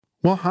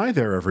Well, hi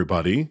there,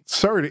 everybody.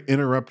 Sorry to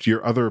interrupt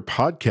your other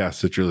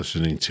podcasts that you're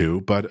listening to,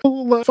 but a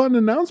little fun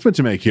announcement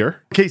to make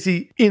here.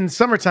 Casey, in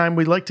summertime,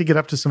 we like to get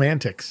up to some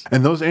antics.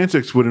 And those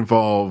antics would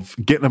involve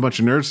getting a bunch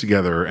of nerds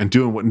together and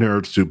doing what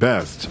nerds do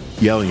best,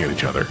 yelling at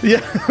each other.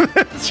 Yeah,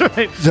 that's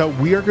right. So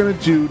we are going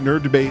to do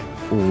Nerd Debate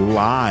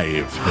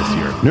live this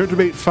year. Nerd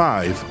Debate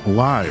 5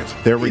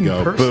 live. There we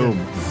go. Person. Boom.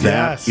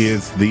 That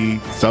is the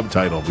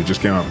subtitle. We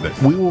just came up with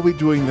it. We will be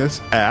doing this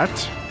at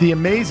the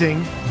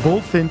amazing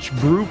Bullfinch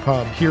Brew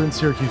Pub here in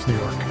Syracuse, New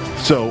York.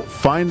 So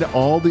find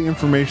all the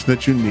information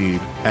that you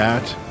need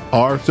at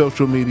our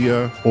social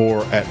media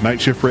or at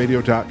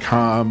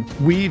nightshiftradio.com.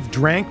 We've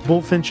drank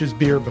Bullfinch's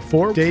beer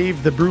before.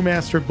 Dave, the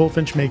brewmaster at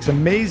Bullfinch, makes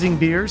amazing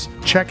beers.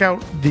 Check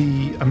out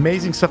the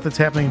amazing stuff that's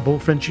happening in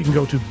Bullfinch. You can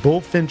go to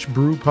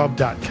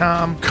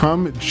bullfinchbrewpub.com.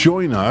 Come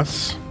join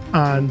us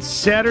on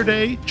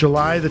Saturday,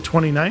 July the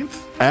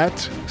 29th at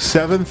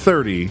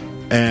 7:30.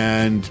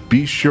 And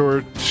be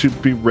sure to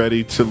be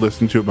ready to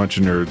listen to a bunch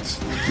of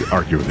nerds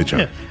argue with each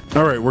other. Yeah.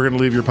 All right, we're going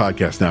to leave your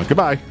podcast now.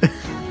 Goodbye.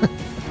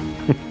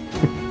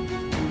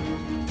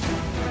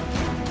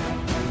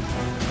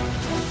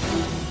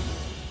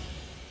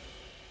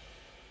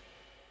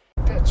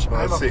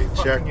 Let's see.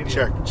 Check.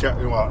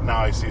 Well, now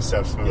I see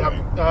Steph's moving. Yep.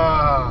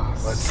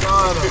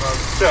 Son of a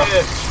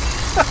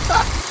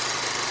bitch.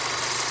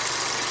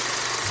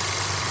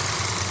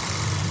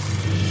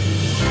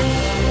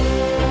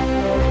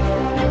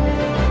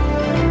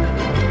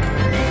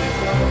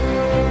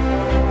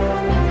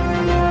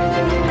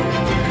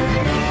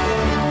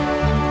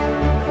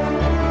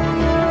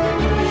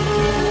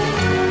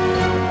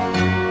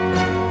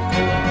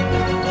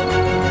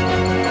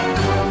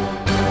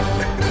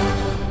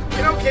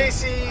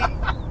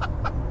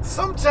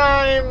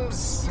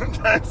 Sometimes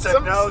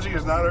technology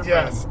is not our friend.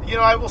 Yes. You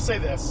know, I will say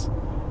this.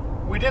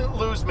 We didn't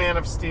lose Man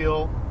of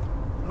Steel.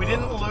 We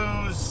didn't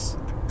lose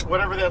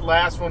whatever that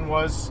last one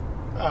was,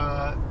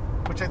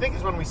 which I think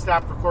is when we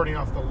stopped recording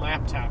off the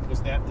laptop,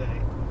 was that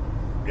day.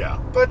 Yeah.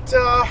 But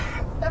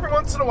every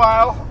once in a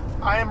while,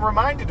 I am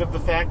reminded of the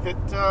fact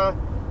that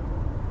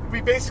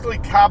we basically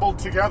cobbled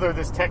together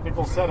this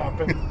technical setup.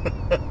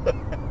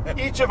 And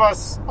each of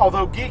us,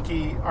 although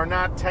geeky, are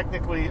not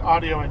technically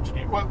audio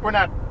engineers. Well, we're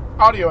not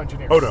audio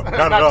engineers. Oh, no,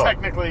 not at all.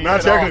 Technically.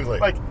 Not technically.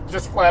 Like,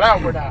 just flat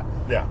out, we're not.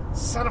 Yeah.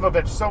 Son of a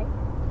bitch. So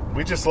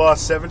we just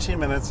lost 17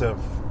 minutes of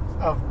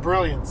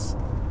brilliance.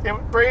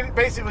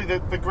 Basically,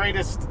 the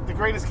greatest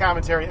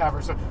commentary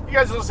ever. So you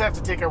guys will just have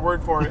to take our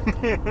word for it.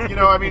 You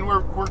know, I mean,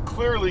 we're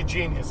clearly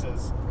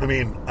geniuses. I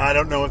mean, I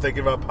don't know if they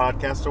give out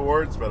podcast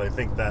awards, but I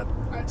think that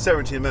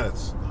 17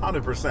 minutes,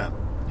 100%,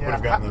 would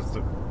have gotten us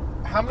to.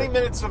 How many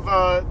minutes of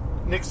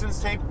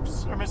Nixon's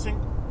tapes are missing?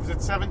 Is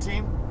it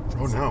 17?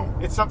 Oh, no.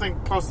 It's something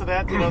close to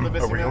that, you know, the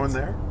missing Are we minutes.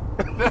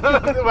 going there?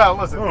 Well,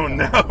 listen. Oh,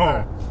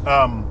 no.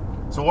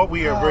 So what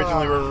we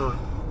originally were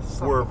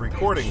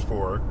recording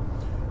for,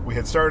 we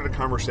had started a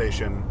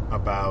conversation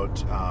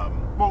about...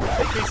 well,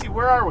 Casey,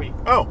 where are we?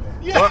 Oh.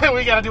 Yeah, well,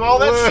 we got to do all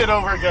that shit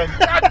over again.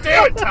 God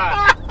damn it,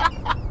 Todd.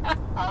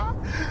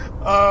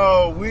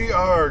 We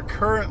are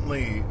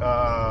currently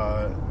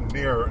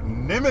near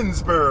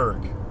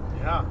Nimmensburg.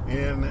 Yeah.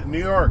 In New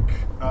York.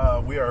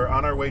 We are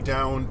on our way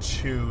down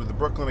to the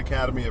Brooklyn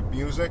Academy of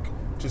Music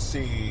to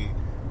see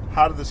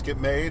how did this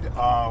get made.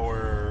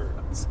 Our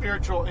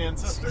spiritual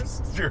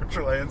ancestors.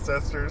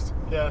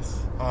 Yes.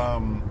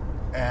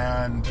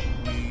 And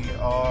we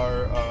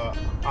are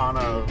on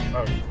a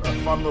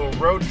fun little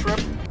road trip.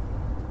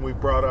 We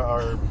brought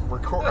our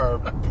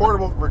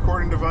portable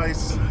recording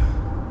device.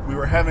 We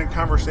were having a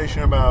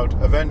conversation about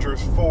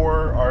Avengers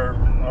 4.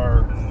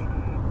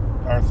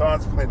 Our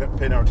thoughts,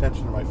 pay no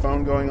attention to my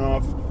phone going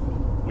off.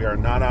 We are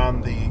not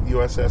on the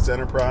USS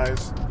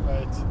Enterprise.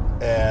 Right.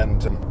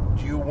 And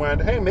you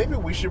went, hey, maybe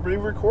we should be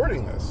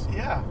recording this.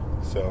 Yeah.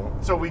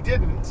 So we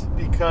didn't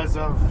because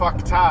of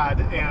fuck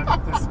Todd and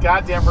this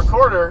goddamn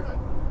recorder.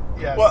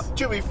 Yes. Well,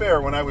 to be fair,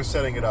 when I was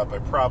setting it up, I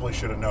probably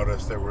should have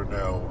noticed there were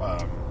no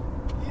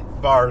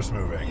bars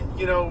moving.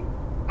 You know,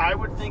 I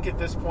would think at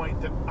this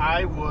point that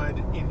I would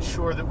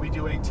ensure that we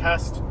do a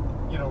test,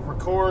 you know,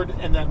 record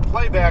and then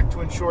playback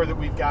to ensure that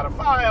we've got a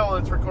file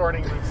and it's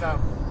recording and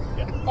sound.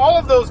 Yeah. All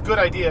of those good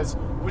ideas,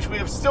 which we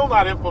have still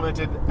not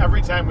implemented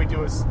every time we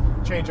do is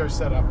change our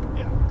setup.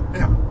 Yeah.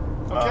 Yeah.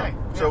 Okay.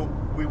 So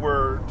we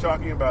were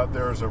talking about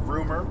there's a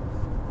rumor.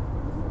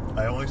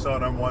 I only saw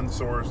it on one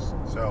source,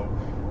 so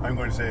I'm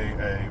going to say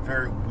a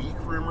very weak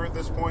rumor at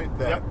this point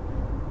that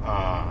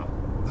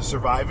the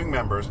surviving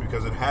members,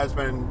 because it has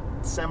been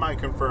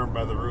semi-confirmed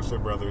by the Russo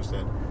brothers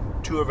that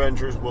 2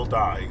 Avengers will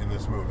die in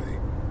this movie,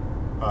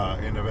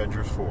 in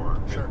Avengers 4,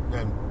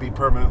 and be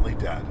permanently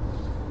dead.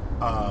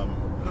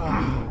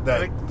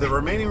 That the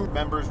remaining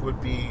members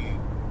would be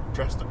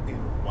dressed in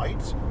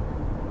white.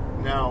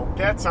 Now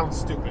that sounds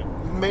stupid.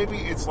 Maybe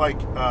it's like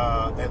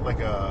at like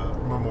a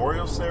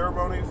memorial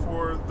ceremony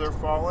for their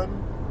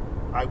fallen.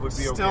 I would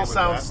be okay with that. Still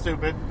sounds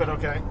stupid, but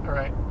okay, all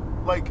right.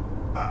 Like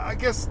I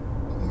guess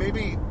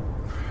maybe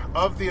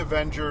of the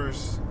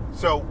Avengers.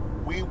 So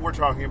we were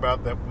talking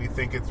about that we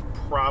think it's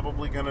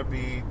probably going to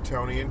be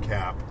Tony and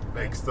Cap.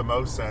 makes the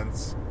most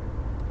sense.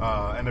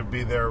 And it'd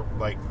be their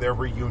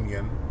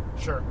reunion.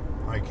 Sure.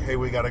 Like, hey,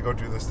 we got to go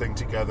do this thing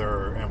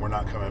together, and we're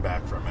not coming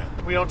back from it.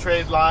 We don't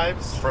trade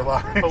lives for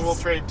lives, but we'll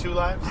trade 2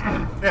 lives.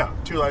 Yeah,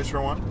 2 lives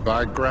for 1.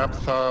 By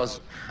Grabthar's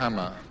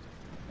hammer.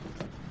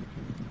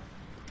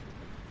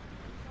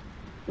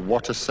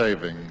 What a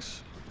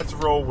savings. Let's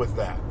roll with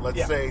that. Let's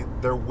Yeah. say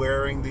they're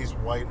wearing these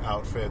white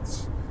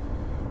outfits,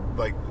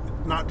 like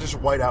not just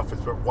white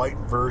outfits, but white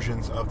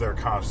versions of their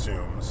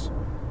costumes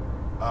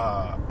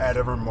at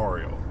a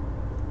memorial.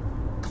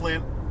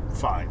 Clint,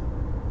 fine.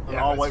 An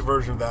Yeah, all-white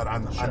version of that,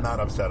 I'm not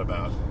upset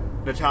about.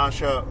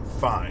 Natasha,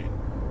 fine.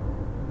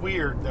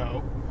 Weird,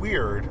 though.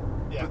 Weird.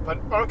 Yeah, but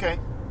okay.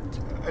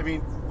 I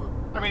mean,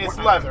 it's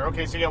leather.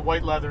 Okay, so you got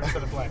white leather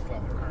instead of black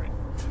leather. All right.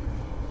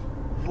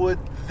 would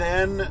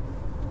then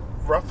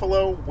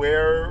Ruffalo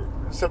wear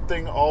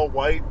something all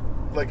white,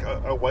 like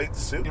a white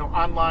suit? You know,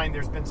 online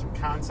there's been some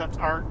concept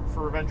art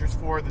for Avengers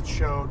 4 that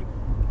showed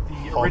the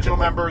Hulk original in,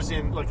 members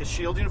in like a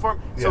SHIELD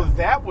uniform. So Yeah.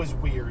 that was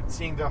weird,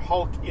 seeing the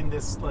Hulk in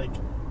this like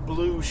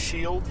blue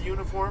SHIELD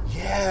uniform.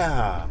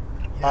 Yeah.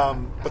 Yeah,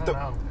 But I don't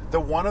know. the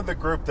one of the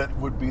group that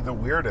would be the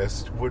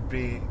weirdest would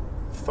be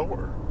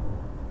Thor.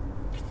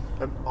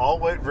 An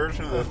all-white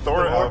version of the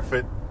Thor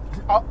outfit.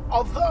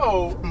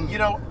 Although, you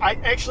know, I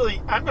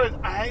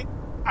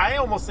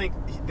almost think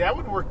that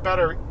would work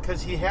better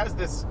because he has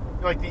this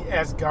like the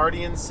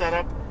Asgardian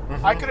setup.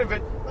 Mm-hmm. I could have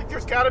like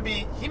there's got to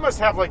be he must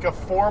have like a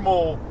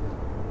formal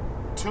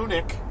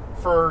tunic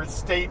for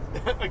state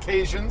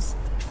occasions,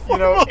 you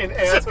know, in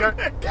Asgard.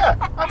 Yeah,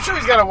 I'm sure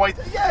he's got a white.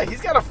 Yeah,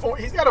 he's got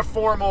a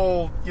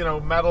formal, you know,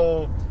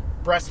 metal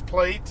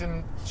breastplate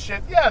and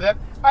shit. Yeah, that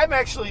I'm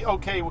actually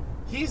okay.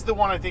 He's the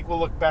one I think will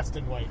look best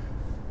in white.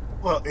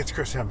 Well, it's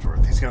Chris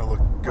Hemsworth. He's going to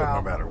look good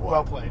no matter what.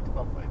 Well played.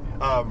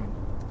 Yeah.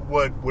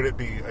 Would it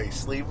be a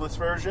sleeveless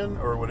version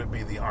or would it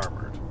be the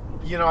armored?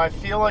 You know, I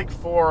feel like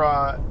for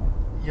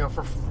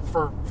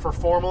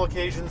formal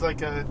occasions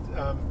like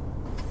a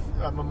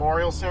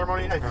memorial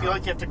ceremony, I feel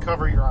like you have to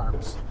cover your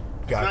arms.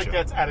 Gotcha. I feel like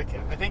that's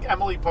etiquette. I think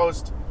Emily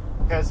Post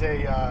has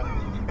a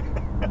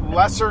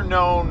lesser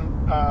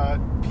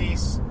known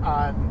piece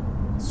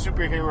on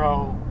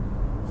superhero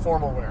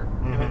formal wear,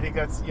 and I think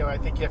that's I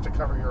think you have to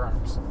cover your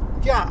arms.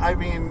 Yeah, I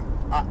mean,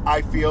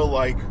 I feel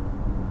like,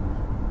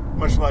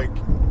 much like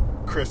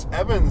Chris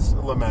Evans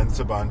laments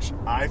a bunch,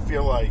 I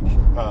feel like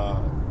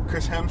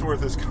Chris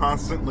Hemsworth is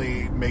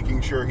constantly making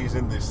sure he's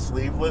in this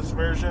sleeveless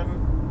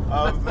version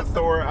of the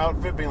Thor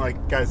outfit, being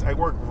like, guys, I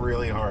work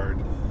really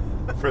hard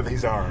for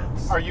these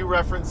arms. Are you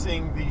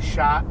referencing the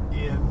shot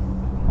in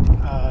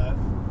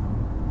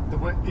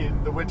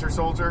the Winter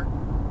Soldier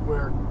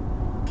where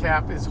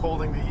Cap is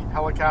holding the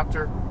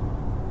helicopter?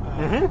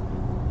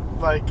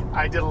 Like,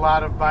 I did a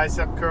lot of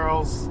bicep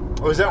curls.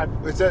 Oh, is that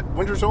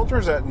Winter Soldier or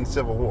is that in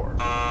Civil War?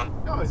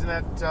 No, isn't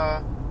that...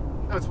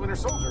 no, it's Winter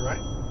Soldier, right?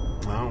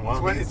 Oh,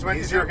 well, It's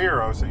he's your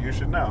hero, so you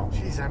should know.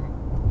 Jeez,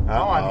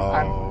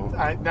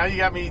 Uh-oh. now you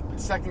got me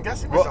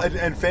second-guessing Well, myself.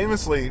 and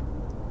famously,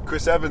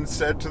 Chris Evans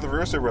said to the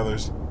Russo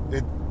brothers,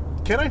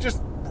 can I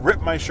just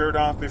rip my shirt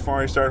off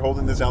before I start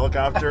holding this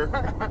helicopter?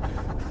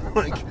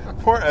 Like,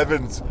 poor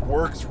Evans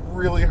works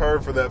really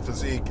hard for that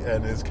physique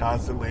and is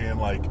constantly in,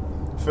 like,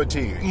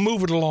 fatigue.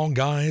 Move it along,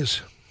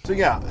 guys. So,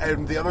 yeah,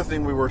 and the other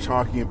thing we were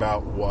talking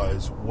about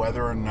was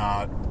whether or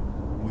not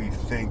we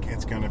think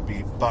it's going to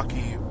be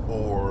Bucky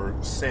or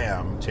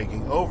Sam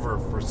taking over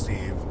for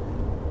Steve,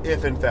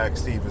 if, in fact,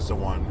 Steve is the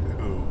one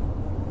who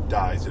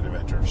dies in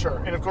Avengers. Sure.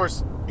 And, of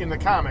course, in the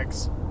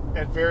comics,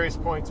 at various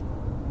points,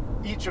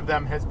 each of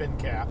them has been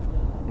Cap.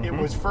 It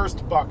was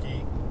first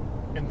Bucky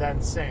and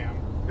then Sam.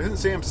 Isn't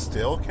Sam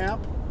still Cap?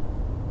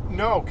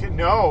 No.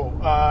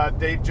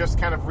 They just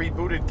kind of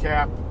rebooted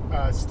Cap.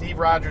 Steve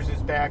Rogers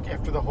is back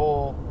after the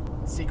whole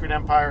Secret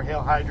Empire,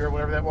 Hail Hydra,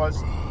 whatever that was.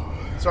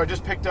 So I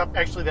just picked up,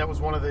 actually that was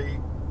one of the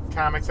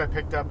comics I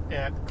picked up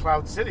at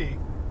Cloud City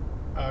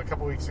a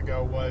couple weeks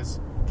ago, was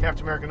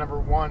Captain America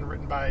 #1,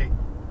 written by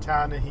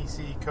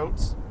Ta-Nehisi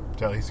Coates.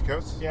 Ta-Nehisi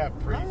Coates? Yeah,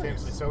 pretty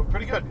famously. So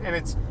pretty good. And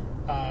it's,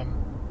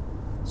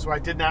 so I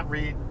did not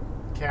read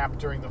Cap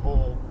during the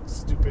whole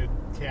stupid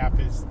Cap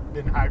has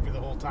been Hydra the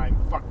whole time.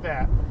 Fuck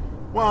that.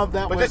 Well,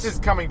 But this is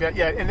coming back,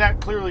 yeah, and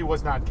that clearly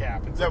was not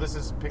Cap, and so this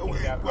is picking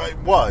it up.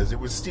 Well, it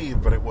was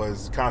Steve, but it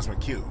was Cosmic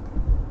Cube.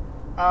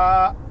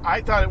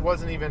 I thought it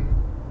wasn't even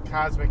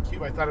Cosmic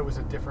Cube. I thought it was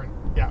a different.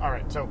 Yeah, all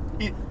right. So,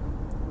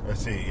 I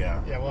see.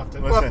 Yeah. yeah, we'll have to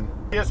Listen.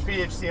 Well,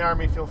 PSPHC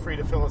Army, feel free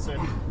to fill us in.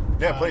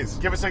 Yeah, please.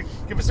 Give us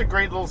a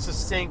great little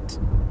succinct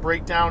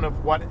breakdown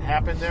of what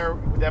happened there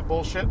with that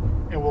bullshit,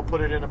 and we'll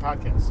put it in a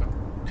podcast. So,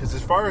 because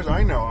as far as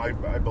I know,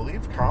 I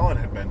believe Colin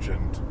had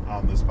mentioned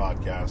on this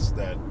podcast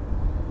that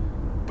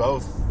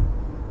both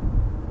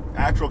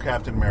actual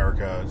Captain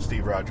America,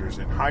 Steve Rogers,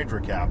 and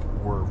Hydra Cap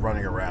were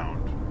running around.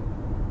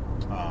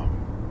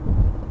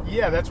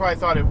 yeah, that's why I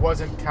thought it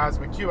wasn't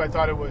Cosmic Cube. I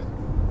thought it was.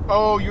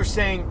 Oh, you're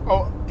saying.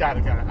 Oh, got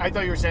it. I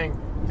thought you were saying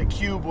the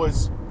cube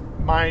was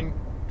mind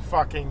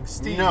fucking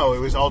Steve. No, it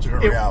was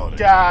alternate reality.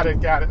 Got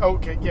it.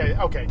 Okay,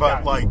 yeah, okay.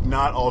 But like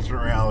not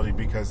alternate reality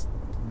because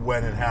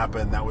when it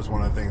happened, that was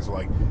one of the things.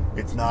 Like,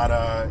 it's not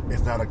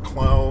a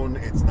clone.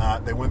 It's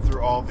not. They went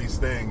through all these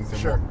things.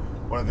 And Sure.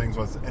 One of the things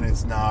was, and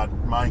it's not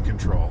mind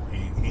control.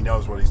 He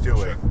knows what he's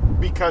doing. Sure.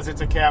 Because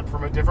it's a Cap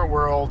from a different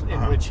world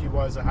in which he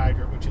was a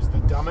Hydra, which is the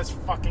dumbest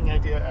fucking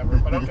idea ever.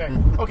 But okay,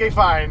 okay,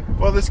 fine.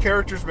 Well, this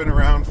character's been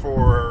around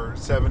for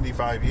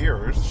 75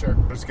 years. Sure.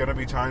 There's going to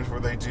be times where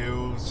they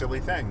do silly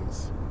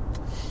things.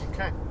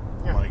 Okay.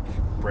 Yeah. Like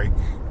break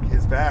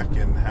his back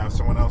and have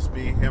someone else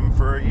be him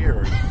for a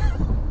year.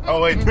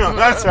 Oh, wait, no,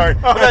 that's sorry.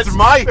 Oh, that's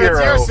my hero.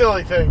 That's your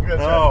silly thing.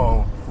 That's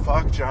oh,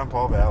 fuck John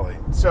Paul Valley.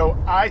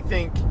 So I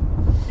think,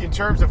 in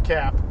terms of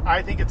Cap,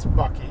 I think it's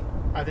Bucky.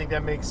 I think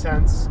that makes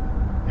sense.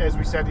 As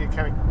we said,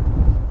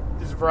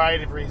 there's a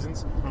variety of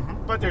reasons.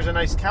 Mm-hmm. But there's a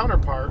nice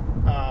counterpart.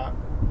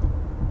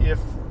 If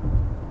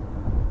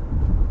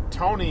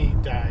Tony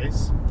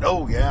dies...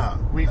 Oh, yeah.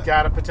 We've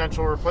got a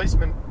potential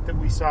replacement that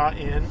we saw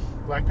in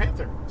Black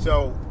Panther.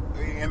 So,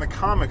 in the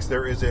comics,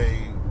 there is a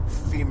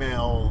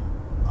female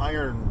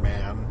Iron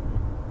Man.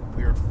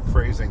 Weird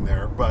phrasing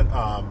there, but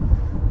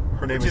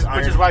her name is Iron...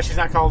 Which is why she's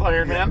not called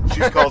Iron Man?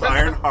 She's called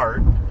Iron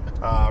Heart.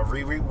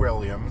 Riri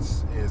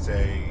Williams is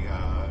a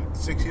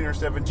 16 or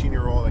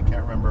 17-year-old, I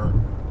can't remember,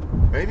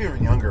 maybe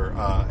even younger,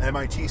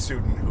 MIT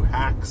student who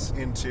hacks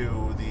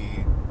into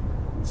the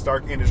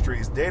Stark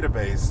Industries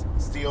database,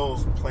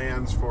 steals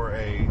plans for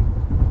a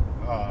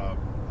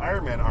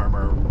Iron Man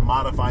armor,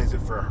 modifies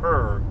it for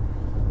her,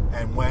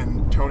 and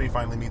when Tony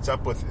finally meets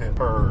up with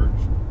her,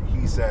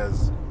 he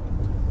says,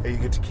 hey, you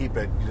get to keep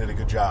it, you did a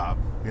good job,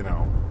 you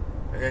know.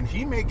 And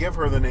he may give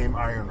her the name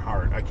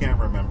Ironheart, I can't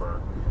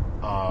remember.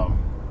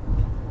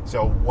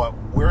 So what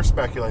we're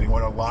speculating,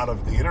 what a lot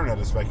of the internet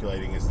is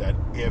speculating, is that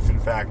if in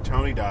fact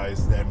Tony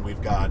dies, then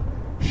we've got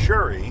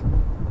Shuri,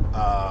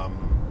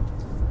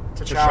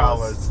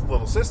 T'Challa's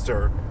little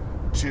sister,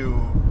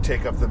 to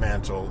take up the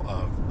mantle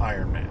of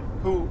Iron Man.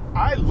 Who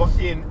I look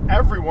in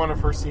every one of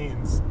her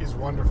scenes is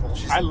wonderful.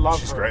 I love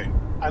her. She's great.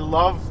 I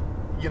love,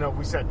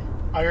 we said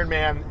Iron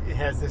Man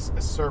has this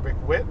acerbic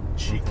wit.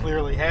 She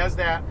clearly has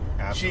that.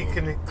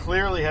 Absolutely. She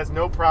clearly has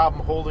no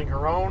problem holding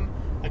her own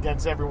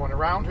against everyone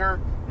around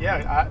her.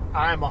 Yeah,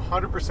 I'm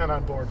 100%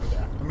 on board with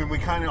that. I mean, we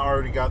kind of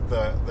already got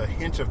the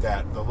hint of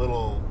that.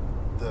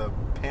 The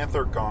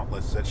Panther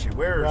gauntlets that she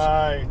wears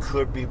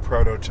could be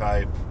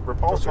prototype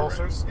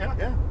repulsors.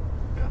 Yeah.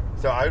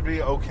 So I'd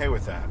be okay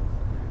with that.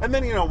 And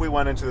then, we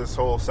went into this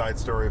whole side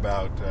story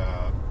about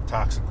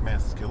toxic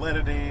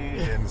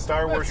masculinity in the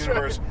Star Wars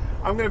universe. Right.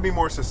 I'm going to be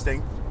more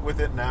succinct with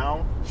it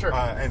now. Sure.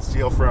 And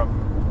steal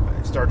from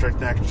Star Trek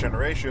Next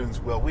Generation's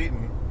Will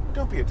Wheaton.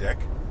 Don't be a dick.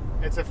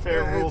 It's a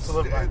fair rule to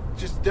live by.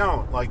 Just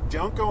don't.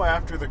 Don't go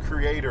after the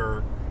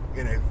creator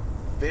in a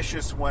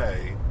vicious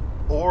way,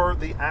 or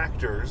the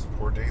actors,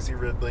 poor Daisy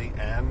Ridley,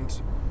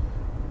 and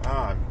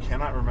I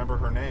cannot remember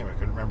her name. I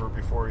couldn't remember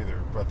before either.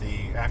 But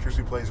the actress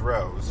who plays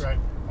Rose. Right.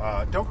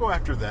 Don't go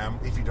after them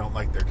if you don't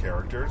like their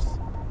characters.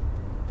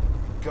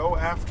 Go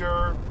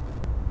after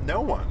no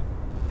one.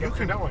 You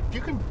can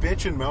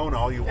bitch and moan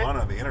all you want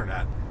on the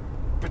internet,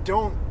 but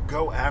don't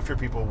go after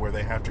people where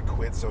they have to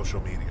quit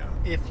social media.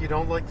 If you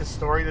don't like the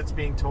story that's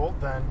being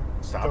told, then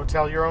go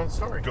tell your own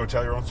story. Go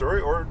tell your own story,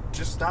 or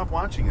just stop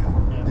watching it.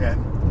 Yeah.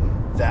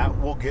 And that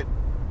will get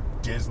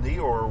Disney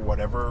or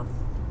whatever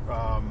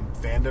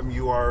fandom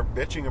you are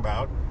bitching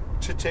about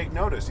to take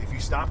notice. If you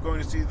stop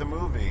going to see the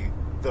movie,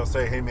 they'll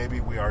say, hey, maybe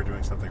we are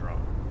doing something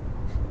wrong.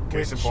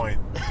 Case in point,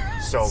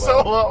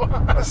 Solo.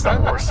 A Star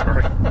Wars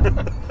story.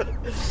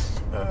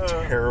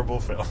 Terrible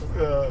film.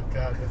 Oh,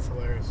 God, that's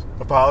hilarious.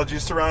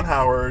 Apologies to Ron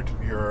Howard.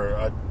 You're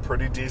a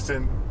pretty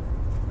decent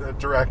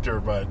director,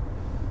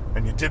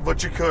 and you did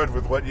what you could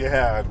with what you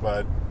had,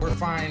 but... We're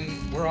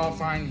fine. We're all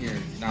fine here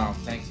now,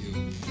 thank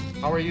you.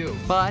 How are you?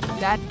 But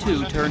that,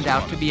 too, turned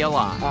out to be a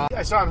lie.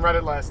 I saw on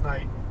Reddit last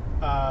night,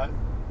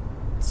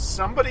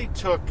 somebody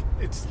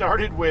it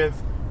started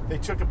with, they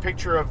took a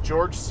picture of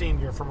George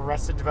Sr. from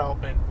Arrested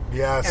Development.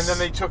 Yes. And then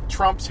they took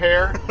Trump's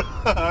hair,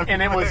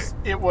 and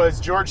it was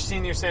George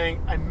Sr.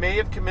 saying, I may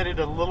have committed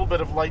a little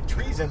bit of light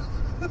treason,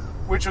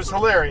 which was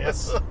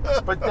hilarious.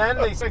 But then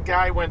a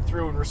guy went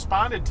through and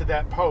responded to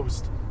that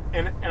post,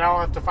 and I'll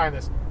have to find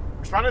this,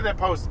 responded to that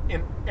post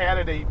and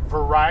added a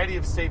variety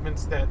of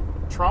statements that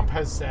Trump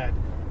has said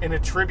and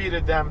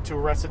attributed them to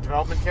Arrested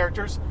Development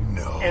characters.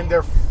 No. And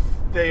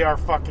they are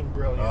fucking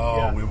brilliant. Oh,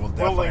 yeah. we will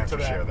definitely have to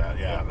that. share that.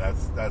 Yeah,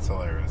 that's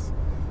hilarious.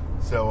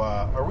 So,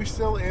 are we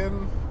still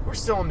in... We're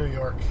still in New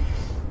York.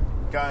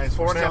 Guys,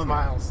 4.5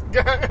 miles.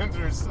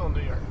 We're still in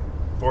New York.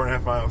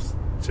 4.5 miles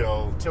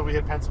till we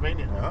hit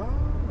Pennsylvania. Oh,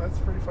 that's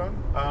pretty fun.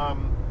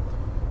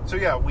 So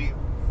yeah,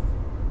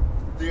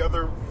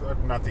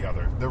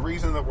 the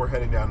reason that we're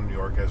heading down to New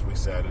York, as we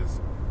said, is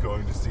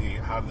going to see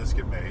how did this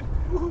get made.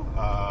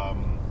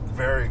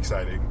 Very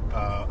exciting.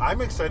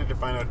 I'm excited to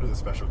find out who the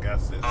special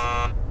guest is,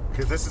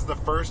 because this is the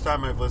first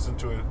time I've listened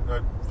to it.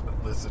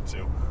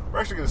 We're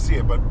actually going to see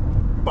it, but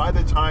by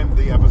the time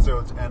the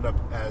episodes end up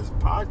as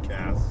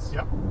podcasts,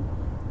 yep,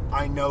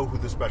 I know who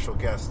the special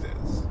guest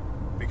is,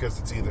 because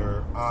it's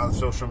either on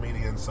social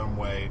media in some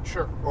way,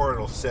 sure, or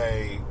it'll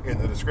say in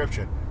the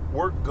description.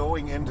 we're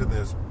going into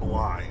this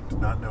blind,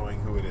 not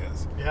knowing who it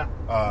is. Yeah.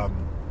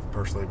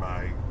 Personally,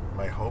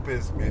 my hope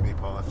is maybe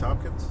Paul F.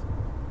 Tompkins.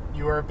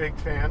 You are a big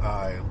fan.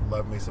 I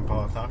love me some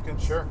Paul F.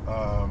 Tompkins. Sure.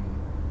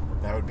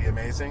 That would be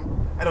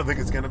amazing. I don't think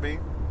it's going to be.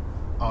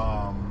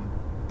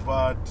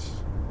 But,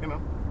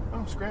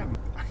 Scranton.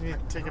 Can you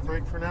take a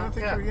break for now? I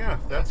think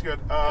that's good.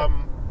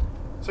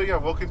 So,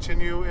 we'll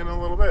continue in a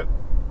little bit.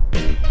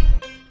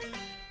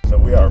 So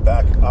we are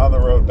back on the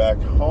road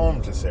back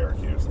home to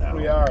Syracuse now.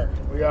 We are.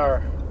 We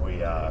got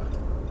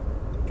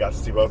to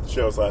see both the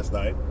shows last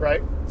night.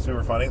 Right.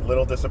 Super funny.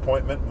 Little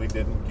disappointment. We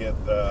didn't get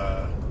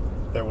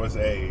there was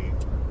a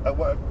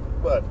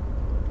what?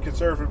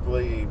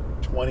 Conservatively,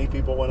 20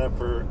 people went up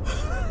for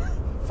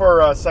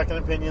second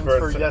opinions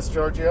for Yes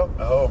Giorgio.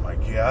 Oh my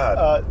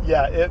God!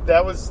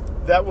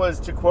 That was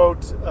to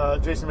quote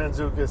Jason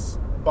Mantzoukas,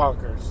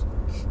 bonkers.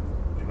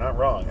 You're not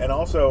wrong. And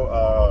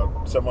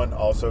also, someone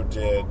also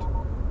did.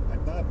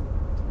 I'm not.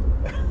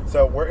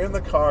 So we're in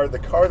the car. The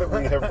car that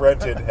we have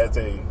rented has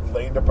a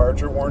lane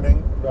departure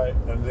warning, right?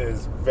 And it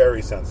is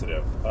very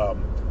sensitive. But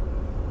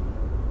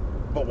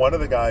one of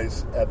the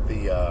guys at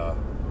the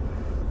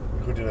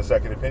who did a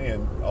second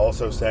opinion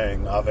also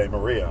sang Ave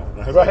Maria.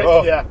 And I was like,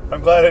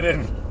 I'm glad I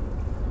didn't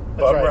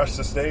bum rush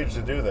the stage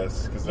to do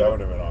this, because that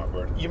would have been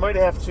awkward. You might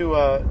have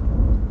to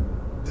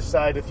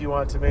decide if you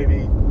want to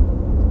maybe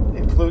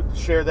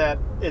share that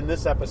in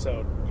this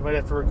episode. You might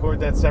have to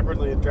record that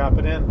separately and drop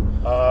it in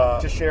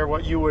to share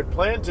what you would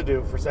plan to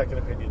do for second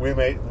opinion. We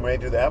may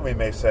do that. We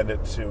may send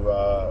it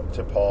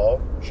to Paul.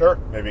 Sure.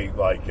 Maybe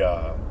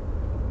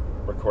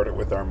record it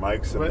with our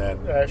mics and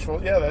then that's fair.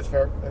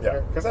 That's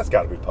fair. Because that's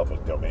got to be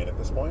public domain at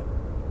this point.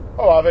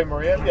 Oh, Ave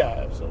Maria,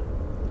 yeah, absolutely.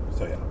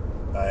 So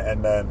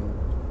and then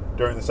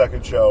during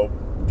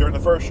the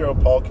first show,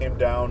 Paul came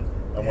down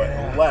and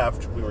went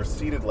left. We were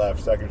seated left.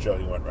 Second show,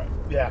 he went right.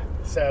 Yeah,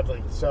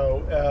 sadly.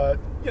 So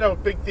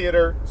big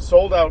theater,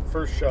 sold out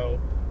first show.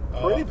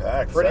 Pretty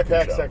packed.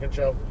 Second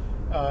show.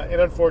 And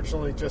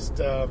unfortunately, just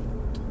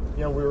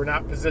we were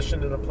not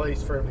positioned in a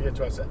place for him to get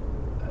to us.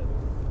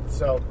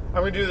 So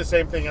I'm going to do the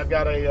same thing. I've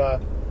got a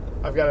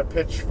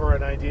pitch for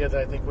an idea that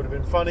I think would have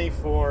been funny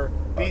for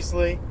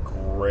Beastly.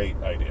 Great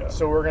idea.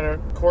 So we're going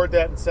to record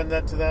that and send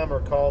that to them, or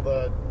call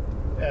the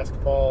Ask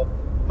Paul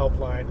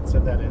helpline and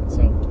send that in.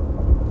 So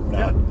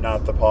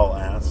not the Paul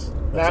Ass.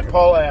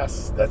 Paul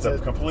Ass. That's a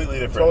completely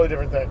different, totally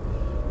different thing.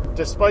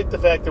 Despite the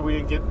fact that we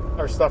didn't get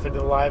our stuff into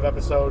the live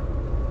episode,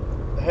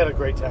 I had a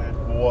great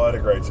time. What a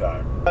great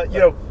time.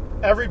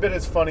 Every bit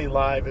as funny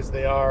live as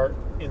they are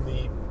in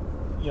the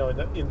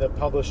in the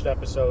published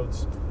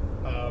episodes.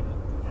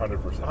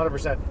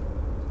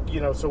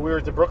 100%. So we were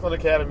at the Brooklyn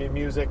Academy of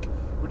Music,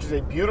 which is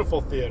a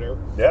beautiful theater.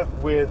 Yeah.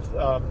 With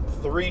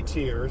 3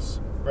 tiers,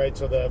 right?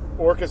 So the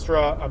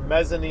orchestra, a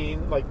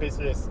mezzanine, like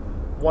basically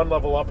one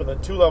level up, and then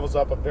 2 levels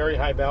up, a very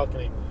high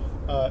balcony.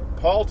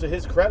 Paul, to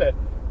his credit,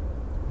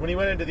 when he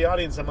went into the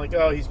audience, I'm like,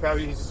 he's just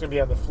going to be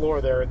on the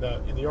floor there in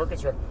the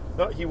orchestra.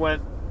 No, he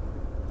went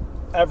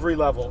every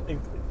level,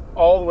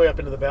 all the way up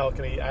into the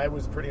balcony. I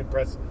was pretty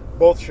impressed.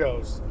 Both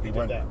shows, he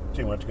went to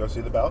go see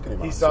the Balcony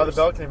Monsters. He saw the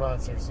Balcony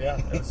Monsters.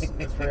 Yeah, it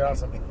was pretty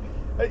awesome.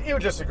 It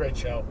was just a great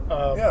show.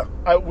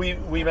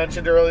 We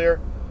mentioned earlier,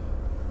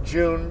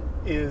 June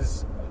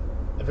is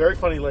a very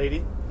funny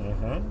lady,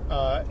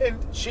 and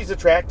she's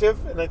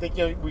attractive. And I think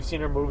we've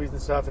seen her movies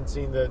and stuff, and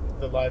seen the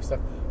live stuff.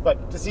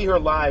 But to see her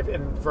live,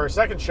 and for our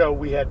second show,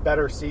 we had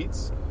better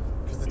seats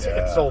because the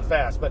tickets sold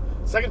fast. But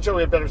second show,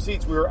 we had better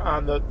seats. We were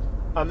in the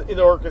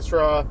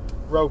orchestra,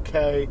 row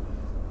K.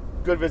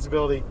 Good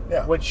visibility.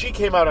 Yeah. When she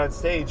came out on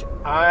stage,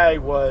 I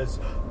might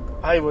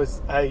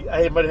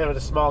have had a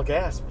small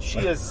gasp. She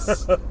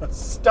is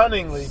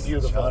stunningly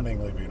beautiful.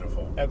 Stunningly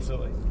beautiful.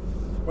 Absolutely.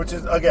 Which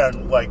is,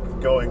 again,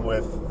 like going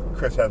with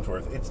Chris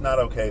Hemsworth. It's not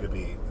okay to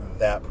be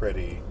that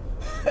pretty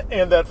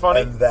and that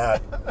funny. It's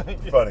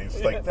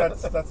like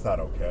that's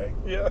not okay.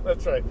 Yeah,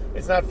 that's right.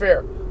 It's not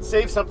fair.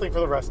 Save something for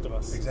the rest of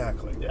us.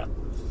 Exactly. Yeah.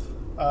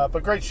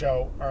 But great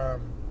show.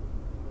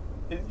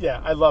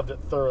 I loved it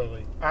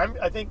thoroughly.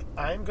 I think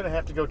I'm going to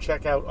have to go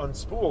check out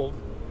Unspooled,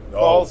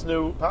 Paul's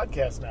new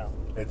podcast now.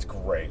 It's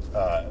great.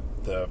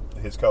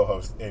 His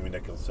co-host, Amy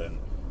Nicholson,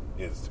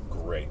 is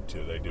great,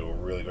 too. They do a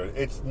really good...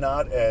 It's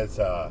not as...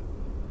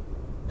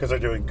 Because they're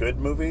doing good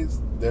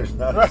movies, there's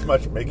not as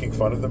much making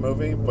fun of the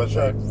movie, but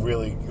they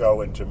really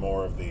go into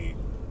more of the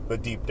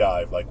deep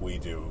dive like we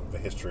do, the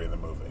history of the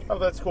movie. Oh,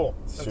 that's cool.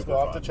 Super cool.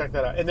 I'll have to check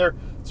that out. And they're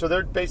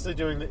basically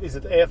doing, is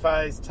it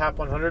AFI's Top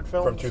 100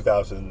 films? From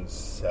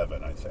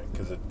 2007, I think,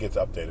 because it gets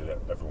updated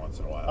every once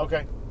in a while.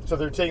 Okay. So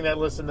they're taking that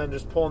list and then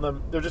just pulling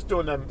them, they're just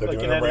doing them they're like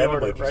doing in them any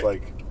randomly, order, just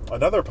right? like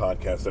another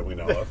podcast that we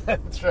know of.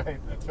 That's right.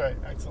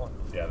 Excellent.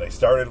 Yeah, they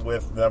started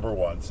with number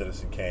 1,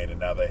 Citizen Kane, and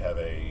now they have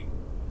a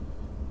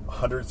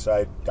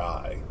 100-side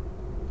die,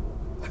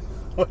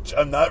 which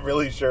I'm not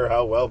really sure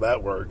how well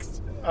that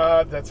works.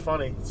 That's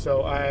funny.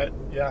 So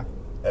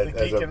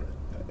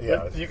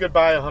you could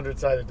buy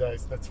 100-sided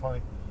dice. That's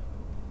funny.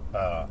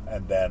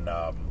 And then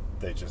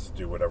they just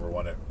do whatever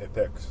one it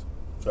picks.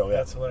 So yeah,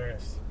 that's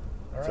hilarious.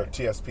 All So right.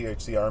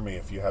 TSPHC Army,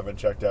 if you haven't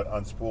checked out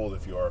Unspooled,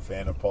 if you are a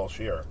fan of Paul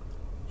Scheer,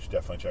 you should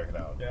definitely check it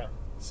out. Yeah.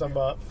 Some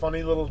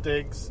funny little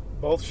digs,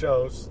 both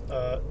shows.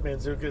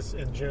 Manzukis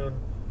in June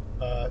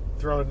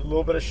throwing a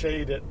little bit of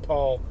shade at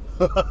Paul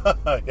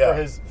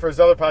Yeah. for his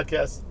other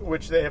podcast,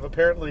 which they have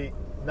apparently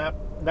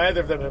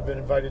neither of them have been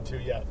invited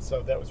to yet.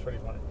 So that was pretty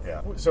funny.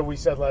 Yeah. So we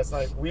said last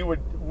night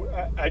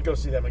I'd go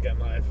see them again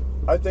live.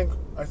 I think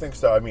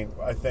so. I mean,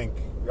 I think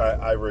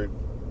I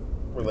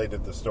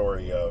related the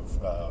story of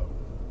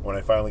when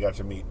I finally got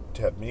to meet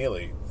Ted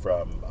Mealy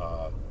from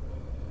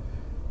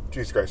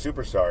Jesus Christ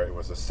Superstar. It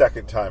was the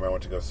second time I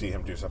went to go see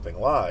him do something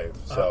live.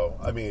 So,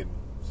 I mean,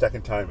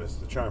 second time is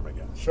the charm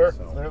again. Sure,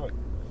 So, clearly.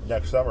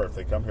 next summer, if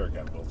they come here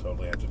again, we'll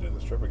totally have to do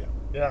this trip again.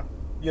 Yeah.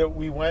 You know,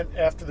 we went,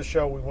 after the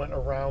show, we went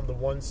around the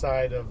one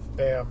side of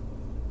BAM,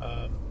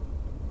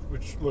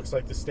 which looks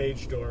like the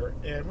stage door,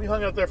 and we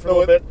hung out there for a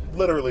little bit.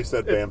 Literally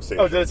said BAM Station.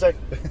 Oh, did it say?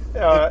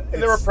 And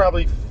there were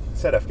probably...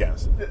 Said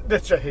Afghanistan.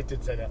 That's right, it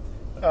did say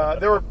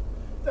that. There were,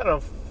 I don't know,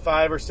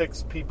 5 or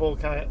 6 people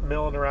kind of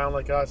milling around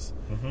like us.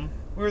 Mm-hmm.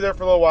 We were there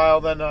for a little while,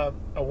 then a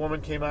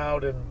woman came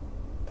out and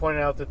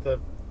pointed out that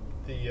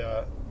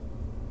the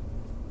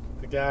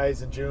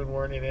guys in June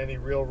weren't in any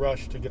real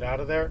rush to get out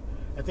of there.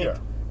 I think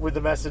with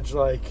the message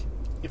like,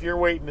 if you're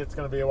waiting, it's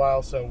going to be a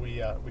while, so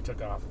we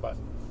took off. But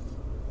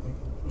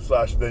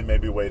 / they may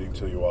be waiting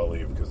till you all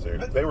leave because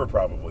they were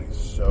probably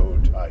so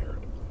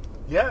tired.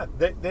 yeah,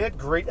 they had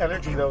great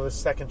energy though. The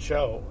second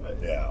show,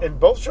 Yeah. and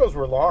both shows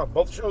were long.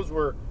 Both shows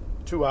were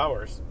 2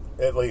 hours.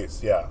 At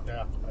least, yeah.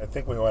 Yeah. I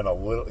think we went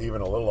even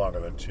a little longer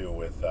than 2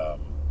 with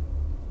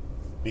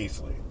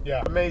Beasley.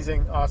 Yeah,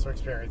 amazing, awesome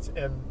experience,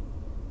 and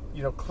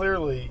you know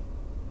clearly.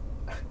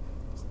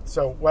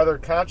 So whether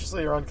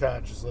consciously or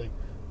unconsciously,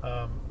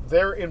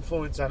 their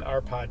influence on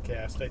our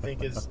podcast, I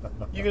think, is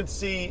you can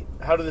see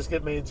How Did This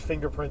Get Made's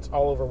fingerprints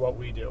all over what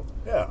we do.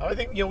 Yeah. I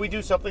think we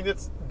do something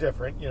that's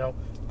different,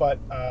 but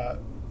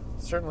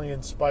certainly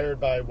inspired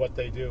by what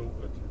they do.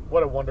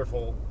 What a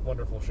wonderful,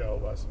 wonderful show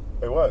it was.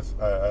 It was.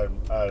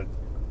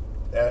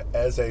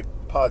 As a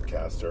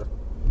podcaster,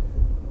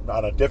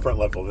 on a different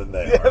level than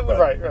they are. But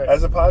right.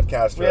 As a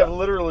podcaster, We have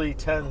literally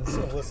tens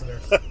of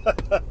listeners.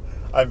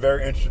 I'm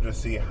very interested to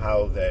see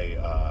how they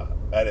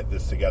edit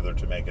this together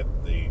to make it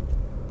the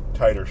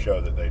tighter show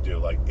that they do.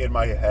 Like, in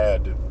my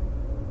head,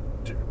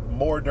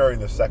 more during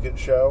the second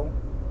show,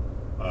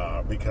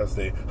 because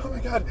oh my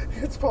God,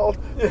 it's Paul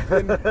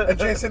and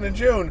Jason and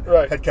June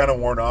had kind of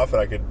worn off,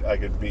 and I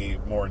could be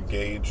more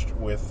engaged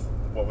with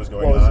what was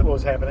going on. What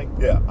was happening?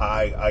 Yeah,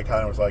 I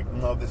kind of was like,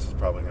 no, this is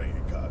probably going to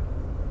get cut.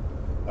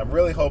 I'm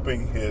really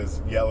hoping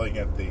his yelling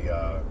at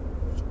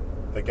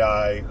the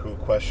guy who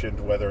questioned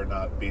whether or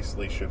not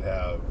Beasley should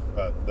have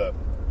the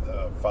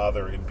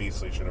father in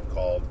Beasley should have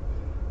called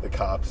the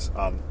cops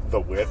on the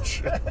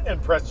witch And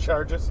press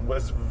charges.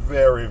 was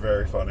very,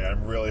 very funny.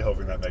 I'm really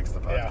hoping that makes the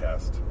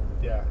podcast.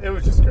 Yeah, it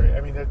was just great. I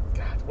mean,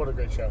 God, what a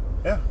great show.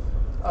 Yeah.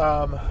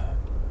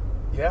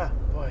 Yeah,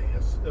 boy,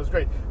 it was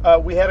great.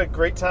 We had a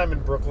great time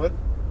in Brooklyn.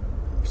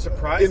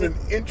 Surprising. In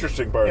an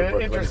interesting part of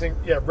Brooklyn.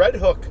 Red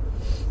Hook.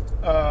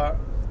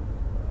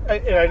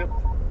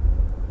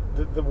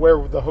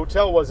 Where the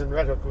hotel was in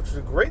Red Hook, which was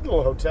a great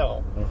little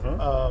hotel,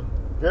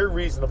 very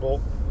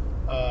reasonable.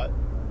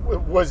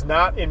 Was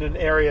not in an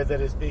area that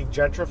is being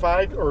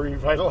gentrified or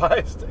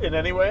revitalized in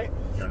any way.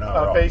 You're not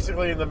wrong.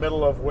 Basically in the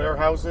middle of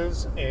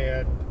warehouses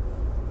and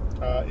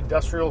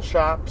industrial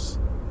shops.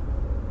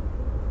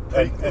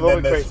 And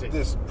then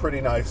this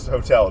pretty nice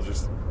hotel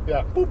just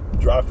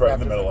dropped right in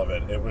the middle of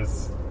it. It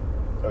was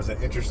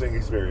an interesting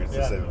experience,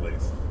 to say the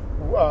least.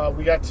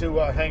 We got to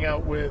hang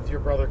out with your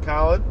brother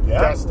Colin,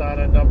 Yeah. guest on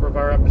a number of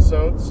our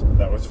episodes.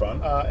 That was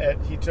fun.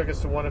 He took us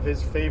to one of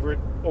his favorite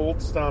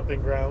old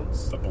stomping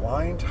grounds, The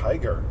Blind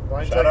Tiger.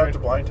 Blind Shout Tiger. out to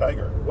Blind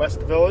Tiger.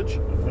 West Village,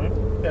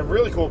 and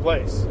really cool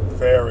place.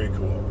 Very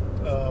cool.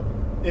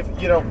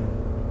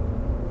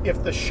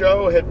 If the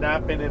show had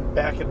not been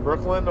back in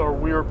Brooklyn, or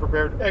we were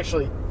prepared,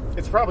 actually,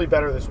 it's probably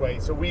better this way.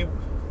 So we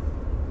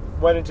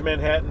went into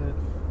Manhattan,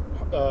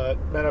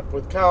 met up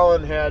with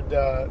Colin,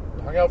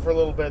 hung out for a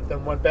little bit,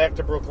 then went back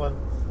to Brooklyn.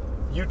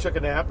 You took a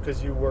nap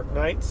because you work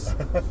nights.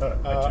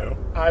 I do.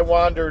 I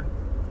wandered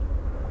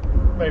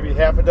maybe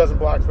half a dozen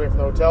blocks away from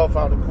the hotel,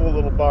 found a cool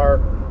little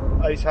bar,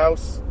 Ice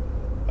House,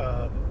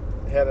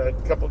 had a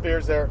couple of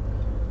beers there.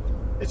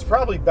 It's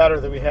probably better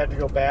that we had to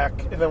go back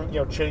and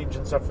then change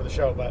and stuff for the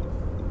show. But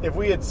if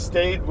we had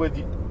stayed with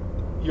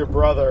your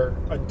brother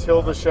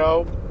until the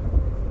show,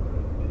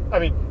 I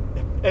mean,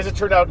 as it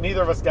turned out,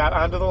 neither of us got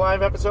onto the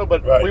live episode,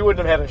 but we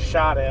wouldn't have had a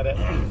shot at it.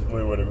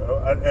 We would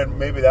have, and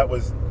maybe that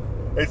was.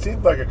 It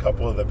seemed like a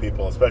couple of the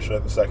people, especially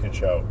at the second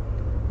show,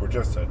 were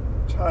just a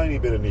tiny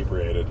bit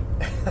inebriated.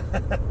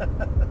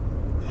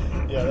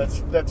 Yeah,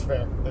 that's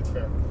fair. That's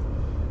fair.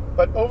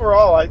 But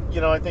overall,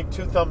 I think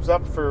 2 thumbs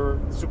up for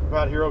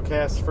Superpod Hero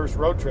Cast's first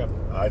road trip.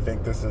 I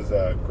think this is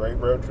a great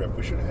road trip.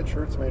 We should have had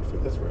shirts made for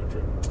this road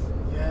trip.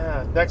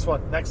 Yeah, next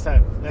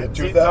time.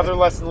 Another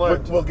lesson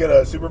learned. We'll get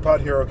a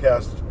Superpod Hero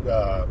Cast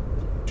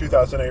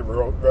 2008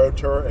 road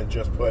tour and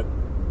just put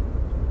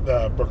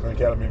Brooklyn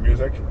Academy of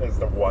Music is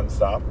the one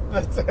stop.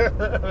 That's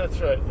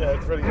right. Yeah,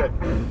 it's pretty good.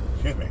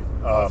 Excuse me.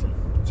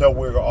 So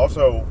we're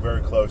also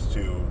very close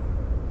to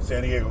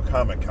San Diego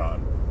Comic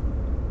Con.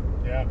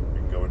 Yeah. We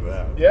can go into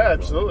that. Yeah,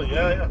 absolutely.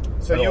 Yeah.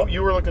 So Hello.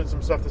 you were looking at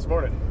some stuff this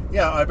morning.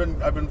 Yeah, I've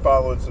been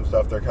following some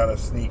stuff. They're kind of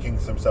sneaking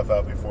some stuff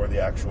out before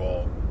the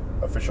actual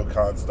official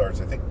con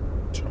starts. I think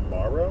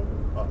tomorrow.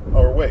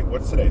 Or wait,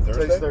 what's today?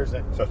 Thursday. Today's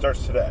Thursday. So it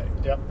starts today.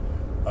 Yep.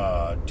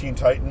 Teen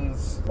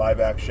Titans live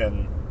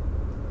action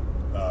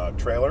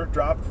trailer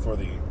dropped for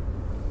the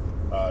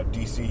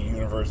DC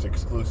Universe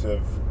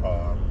exclusive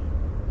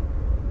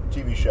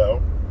TV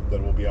show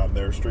that will be on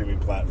their streaming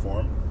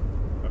platform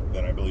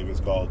that I believe is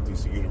called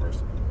DC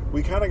Universe.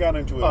 We kind of got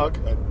into it.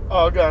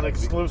 UGG on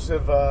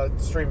exclusive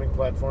streaming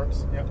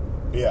platforms. Yep.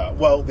 Yeah.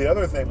 Well, the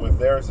other thing with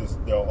theirs is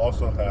they'll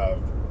also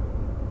have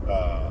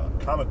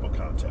comic book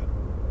content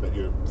that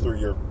through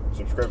your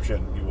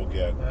subscription you will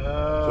get.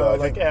 So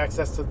like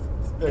access to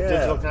the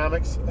digital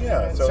comics.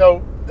 Yeah.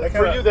 So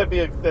for you that'd be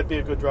a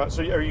good draw.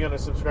 So are you going to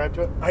subscribe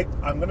to it?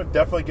 I'm going to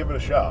definitely give it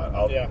a shot.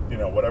 I'll Yeah.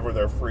 Whatever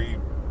their free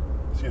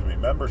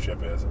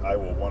membership is, I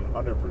will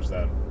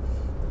 100%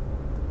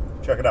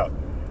 check it out.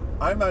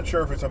 I'm not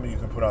sure if it's something you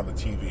can put on the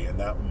TV, and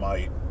that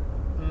might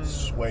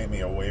sway me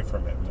away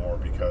from it more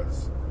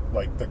because,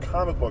 like, the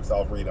comic books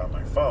I'll read on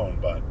my phone,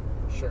 but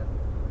sure,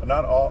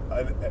 not all.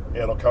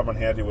 It'll come in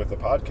handy with the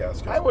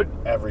podcast. I would.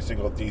 Every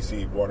single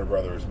DC Warner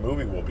Brothers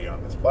movie will be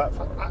on this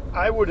platform.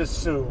 I would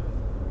assume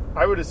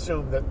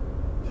that.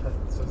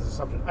 So this is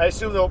something. I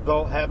assume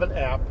they'll have an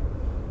app.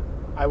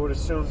 I would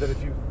assume that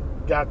if you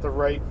got the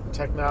right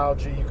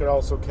technology, you could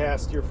also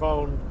cast your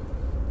phone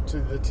to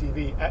the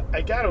TV.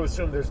 I got to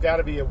assume there's got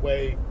to be a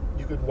way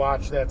you could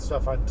watch that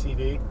stuff on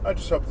TV. I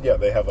just hope,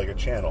 they have like a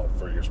channel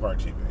for your smart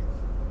TV.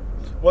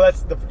 Well,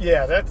 that's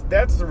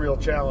the real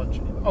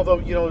challenge. Although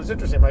it was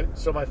interesting.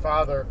 My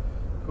father,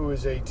 who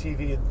is a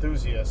TV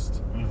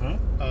enthusiast,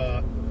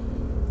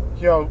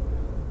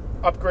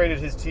 upgraded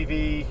his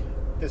TV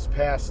this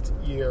past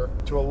year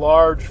to a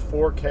large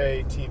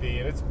 4K TV,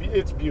 and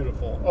it's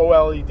beautiful,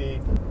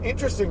 OLED.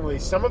 Interestingly,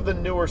 some of the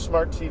newer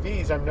smart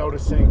TVs I'm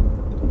noticing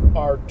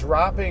are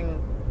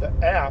dropping the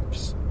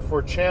apps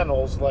for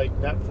channels like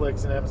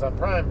Netflix and Amazon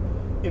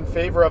Prime in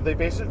favor of, they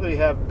basically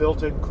have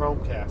built-in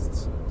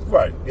Chromecasts.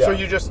 Right. Yeah. So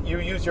you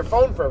use your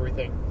phone for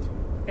everything,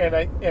 and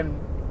I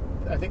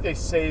think they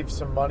save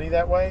some money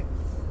that way.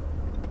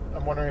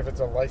 I'm wondering if it's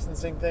a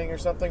licensing thing or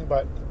something,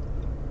 but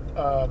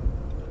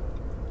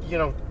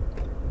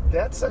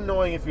that's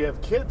annoying if you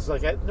have kids.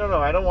 Like, I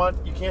don't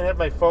want, you can't have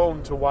my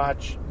phone to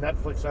watch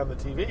Netflix on the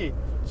TV.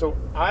 So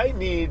I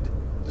need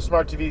the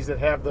smart TVs that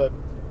have the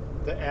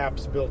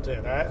apps built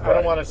in. I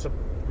don't want to.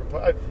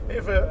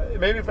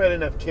 Maybe if I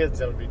didn't have kids,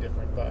 that would be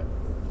different. But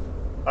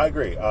I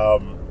agree.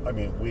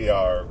 We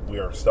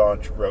are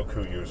staunch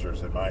Roku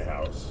users in my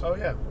house. Oh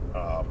yeah.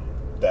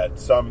 That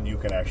some you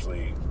can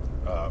actually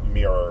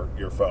mirror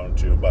your phone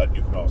to, but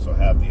you can also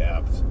have the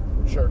apps.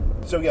 Sure.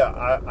 So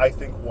yeah, I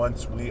think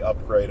once we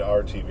upgrade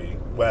our TV,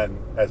 when,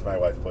 as my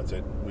wife puts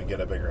it, we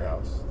get a bigger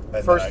house.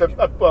 First,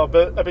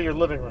 a bigger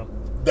living room.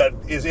 That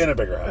is in a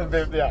bigger house.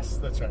 Yes,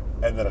 that's right.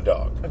 And then a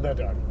dog.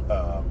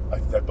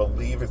 I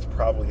believe it's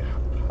probably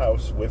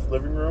house with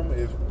living room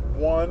is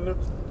 1.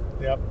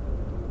 Yep.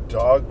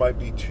 Dog might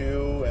be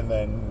 2, and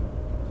then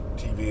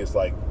TV is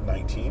like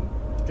 19.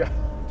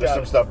 There's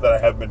some stuff that I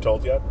haven't been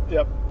told yet.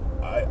 Yep.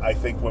 I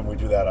think when we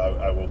do that,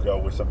 I will go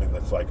with something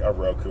that's like a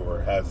Roku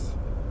or has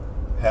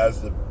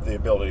the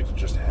ability to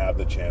just have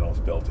the channels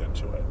built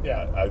into it.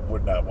 Yeah. I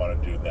would not want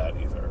to do that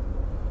either.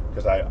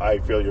 Because I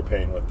feel your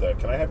pain with the,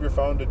 can I have your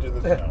phone to do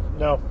this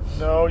now?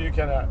 No, you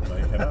cannot. No,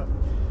 you cannot.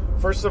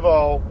 First of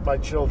all, my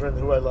children,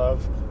 who I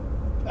love,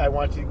 I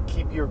want you to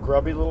keep your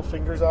grubby little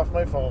fingers off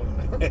my phone.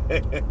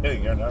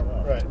 You're not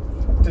wrong.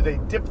 Right. Do they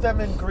dip them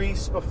in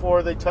grease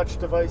before they touch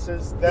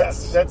devices?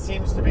 Yes. That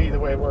seems to be the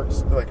way it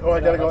works. They're like, I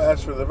got to go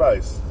ask for the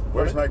device.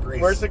 Where's my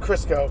grease? Where's the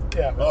Crisco?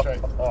 Yeah, that's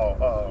right.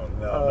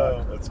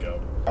 No, let's go.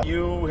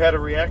 You had a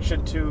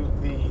reaction to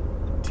the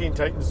Teen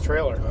Titans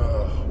trailer.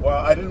 Well,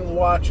 I didn't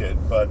watch it,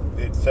 but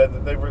it said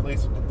that they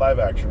released live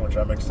action, which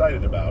I'm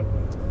excited about.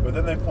 But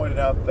then they pointed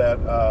out that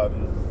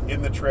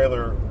in the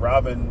trailer,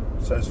 Robin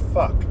says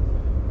fuck.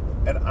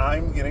 And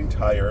I'm getting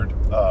tired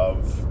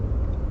of,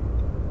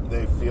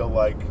 they feel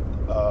like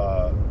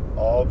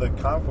all the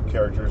comic book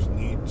characters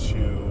need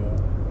to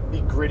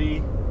be gritty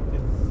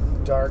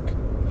and dark.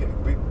 Yeah,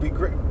 be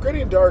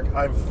gritty and dark,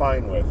 I'm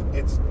fine with.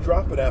 It's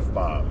dropping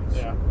F-bombs.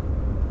 Yeah.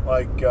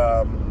 Like,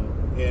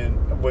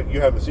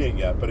 you haven't seen it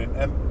yet, but in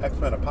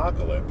X-Men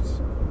Apocalypse,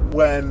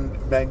 when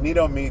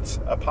Magneto meets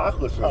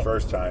Apocalypse for the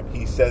first time,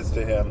 he says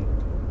to him,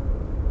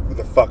 "Who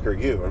the fuck are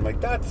you?" And I'm like,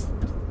 that's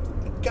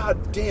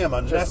goddamn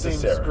unnecessary.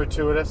 Just seems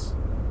gratuitous.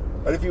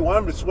 But if you want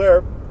him to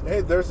swear,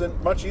 hey, there's a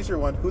much easier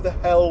one. Who the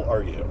hell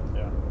are you?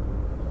 Yeah.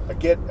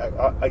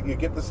 You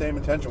get the same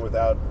intention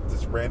without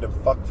this random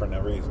fuck for no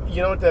reason.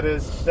 You know what that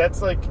is?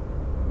 That's like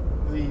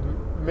the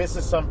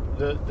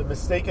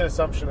mistaken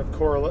assumption of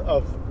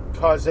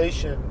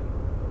causation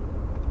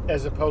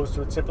as opposed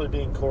to it simply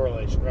being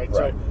correlation, right?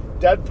 Right. So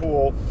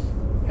Deadpool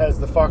has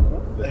the fuck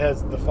word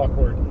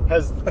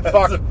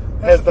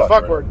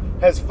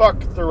has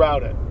fuck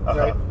throughout it,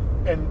 right?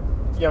 And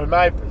in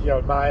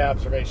my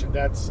observation,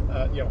 that's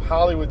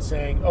Hollywood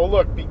saying, oh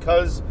look,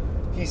 because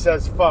he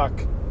says fuck,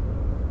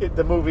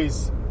 the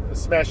movie's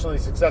smashingly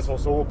successful,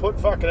 so we'll put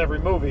fuck in every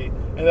movie,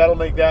 and that'll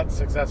make that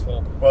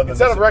successful. Well,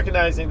 instead of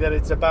recognizing that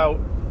it's about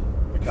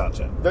the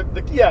content.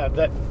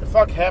 That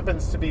fuck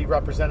happens to be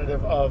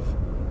representative of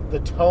the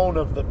tone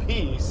of the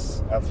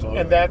piece. Absolutely.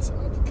 And that's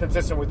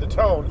consistent with the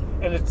tone,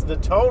 and it's the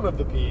tone of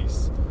the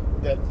piece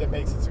that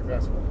makes it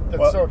successful.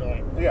 That's so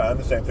annoying. Yeah, and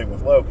the same thing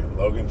with Logan.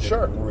 Logan did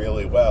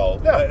really well.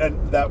 Yeah.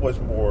 And that was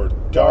more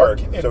dark,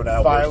 so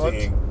now violent.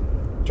 We're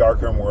seeing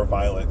darker, more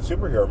violent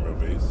superhero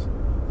movies.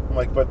 I'm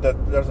like, but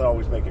that doesn't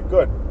always make it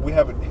good. We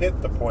haven't hit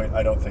the point,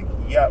 I don't think,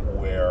 yet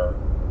where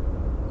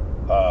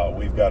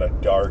we've got a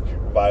dark,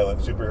 violent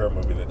superhero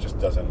movie that just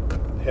doesn't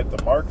hit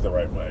the mark the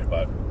right way,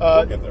 but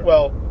we'll get there.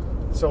 Well,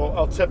 so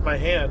I'll tip my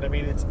hand. I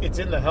mean, it's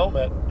in the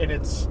helmet, and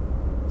it's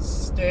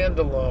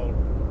standalone,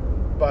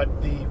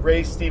 but the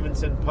Ray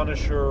Stevenson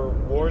Punisher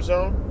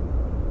Warzone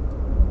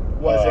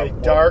was a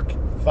dark,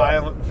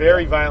 violent,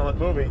 very violent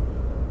movie.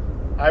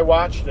 I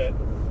watched it.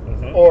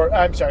 Or,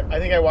 I'm sorry, I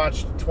think I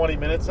watched 20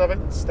 minutes of it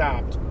and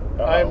stopped.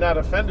 I am not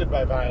offended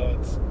by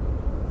violence.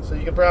 So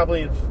you can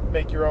probably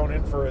make your own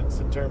inference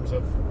in terms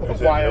of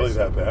why. Is it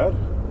really that bad?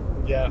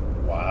 Yeah.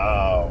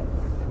 Wow.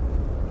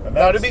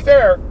 Now, to be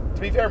fair,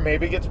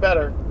 maybe it gets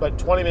better. But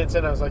 20 minutes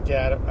in, I was like,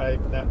 yeah,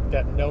 I've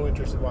got no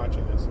interest in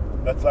watching this.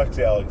 That's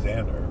Lexi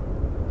Alexander,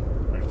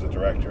 who's the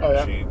director. Oh,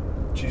 yeah?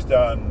 She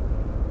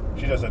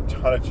does a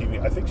ton of TV.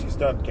 I think she's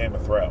done Game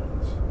of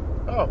Thrones.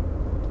 Oh.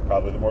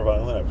 Probably the more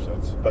violent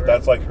episodes. But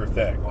that's like her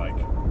thing.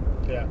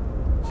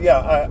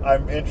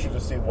 I'm interested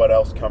to see what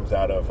else comes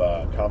out of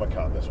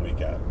Comic-Con this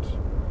weekend.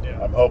 Yeah.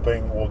 I'm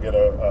hoping we'll get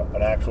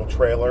an actual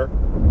trailer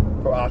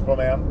for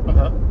Aquaman.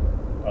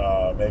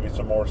 Maybe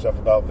some more stuff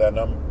about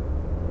Venom.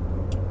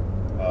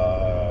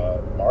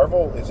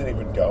 Marvel isn't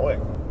even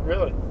going.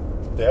 Really?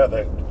 Yeah,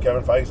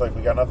 Kevin Feige's like,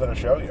 we got nothing to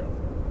show you.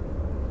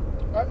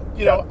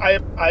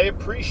 I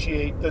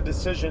appreciate the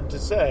decision to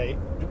say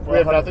we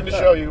have nothing to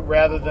show you,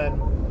 rather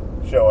than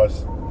show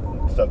us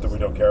stuff that we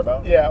don't care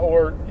about.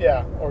 Or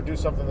do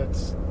something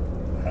that's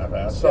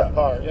half-assed.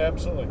 Subpar. Yeah,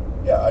 absolutely.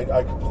 Yeah,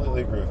 I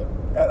completely agree with it.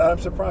 And I'm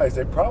surprised.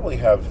 They probably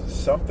have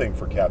something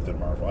for Captain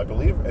Marvel. I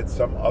believe at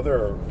some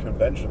other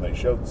convention they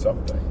showed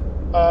something.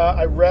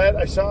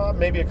 I saw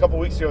maybe a couple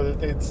weeks ago that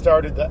they'd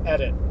started the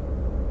edit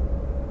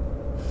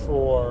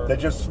for... They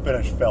just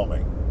finished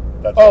filming.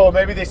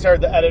 Maybe they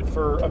started the edit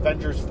for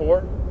Avengers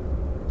 4?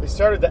 They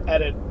started the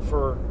edit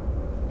for...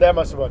 That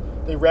must have been.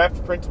 They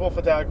wrapped principal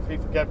photography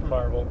for Captain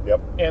Marvel.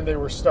 Yep. And they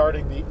were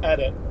starting the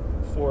edit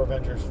for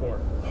Avengers 4.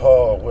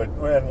 Oh,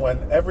 when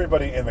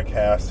everybody in the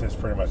cast has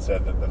pretty much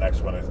said that the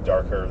next one is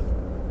darker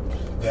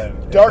than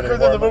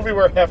the movie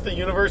where half the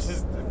universe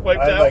is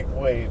wiped out? I'm like,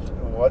 wait,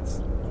 what?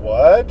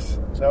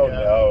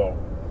 No.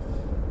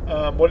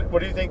 What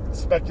do you think?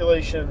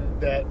 Speculation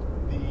that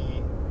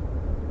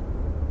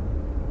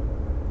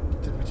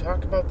did we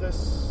talk about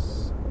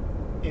this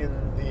in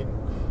The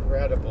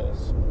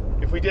Incredibles?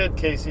 If we did,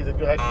 Casey, then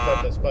go ahead and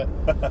cut this. But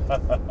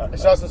I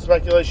saw some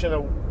speculation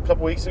a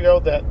couple weeks ago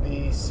that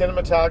the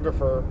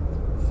cinematographer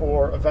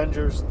for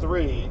Avengers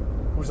 3,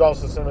 who's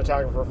also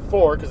cinematographer for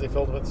 4, because they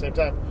filmed them at the same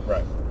time,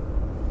 right,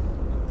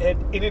 had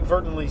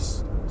inadvertently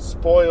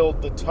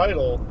spoiled the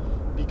title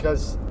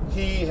because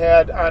he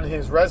had on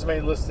his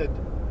resume listed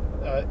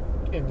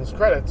in his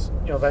credits,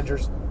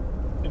 Avengers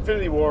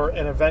Infinity War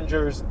and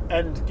Avengers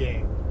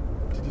Endgame.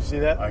 Did you see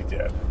that? I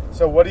did.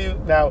 So what do you...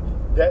 Now,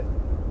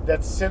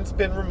 that's since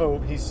been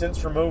removed. He's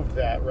since removed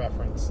that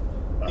reference.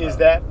 Is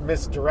that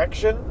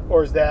misdirection,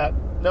 or is that...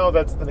 No,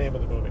 that's the name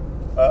of the movie.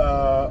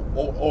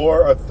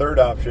 Or a third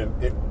option,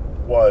 it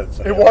was...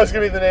 It was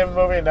going to be the name of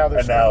the movie, and now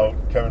there's... And now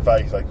Kevin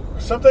Feige's like,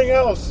 something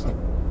else!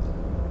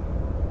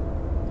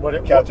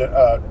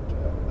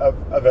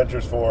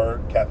 Avengers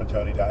 4, Cap and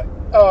Tony die.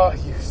 Oh,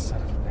 you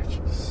son of a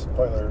bitch.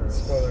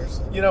 Spoilers.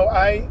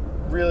 I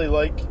really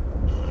like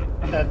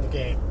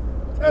Endgame.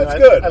 That's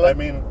good.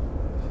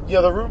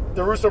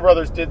 The Russo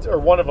brothers did, or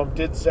one of them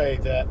did say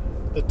that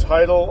the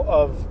title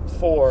of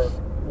 4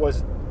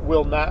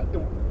 will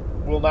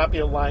not be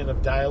a line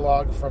of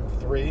dialogue from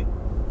 3.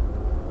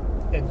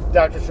 And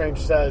Doctor Strange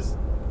says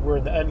we're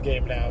in the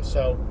Endgame now.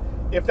 So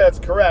if that's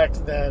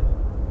correct, then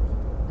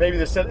maybe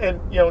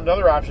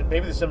another option,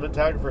 maybe the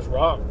cinematographer's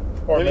wrong.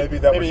 Or maybe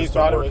that was just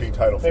a working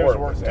title for it.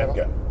 Was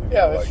Endgame.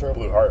 Yeah, that's true.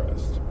 Blue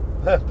Harvest.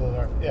 Blue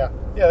Harvest. Yeah,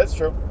 that's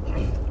true.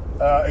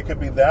 It could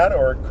be that,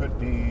 or it could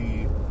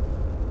be...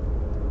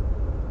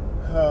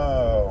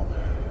 Oh,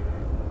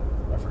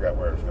 I forgot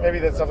where it was going. Maybe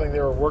that's something they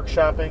were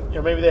workshopping.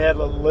 Maybe they had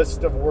a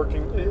list of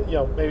working.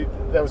 Maybe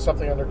that was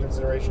something under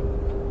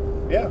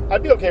consideration. Yeah,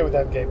 I'd be okay with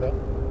that game though.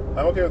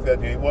 I'm okay with that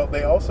game. Well,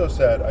 they also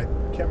said, I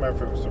can't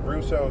remember if it was the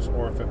Russos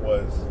or if it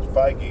was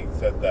Feige,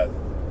 said that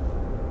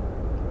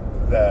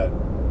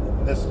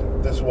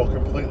this will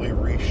completely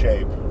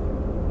reshape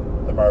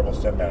the Marvel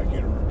Cinematic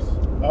Universe.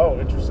 Oh,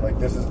 interesting. Like,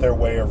 this is their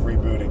way of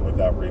rebooting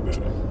without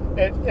rebooting.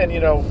 And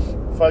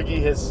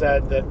Feige has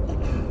said that,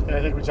 and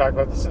I think we talked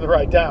about this in the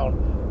ride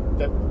down,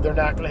 that they're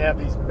not going to have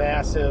these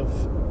massive,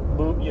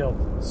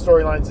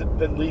 storylines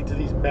that lead to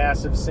these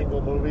massive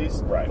single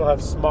movies. Right. They'll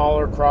have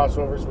smaller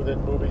crossovers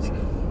within movies.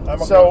 I'm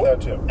okay with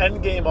that too.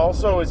 Endgame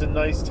also is a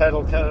nice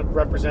title, kind of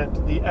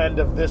represent the end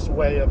of this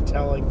way of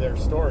telling their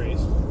stories.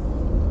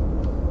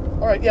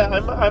 All right, yeah,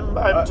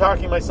 I'm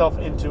talking myself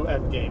into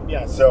Endgame.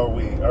 Yes. So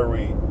are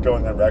we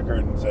going on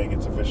record and saying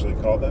it's officially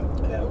called that?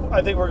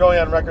 I think we're going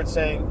on record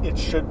saying it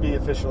should be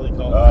officially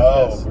called that.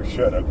 Oh, yes. we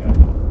should. Okay.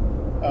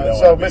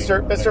 So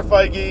Mr.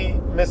 Feige,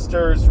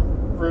 Mr.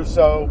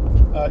 Russo,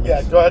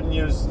 go ahead and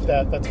use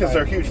that. That's because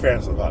they're huge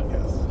fans of the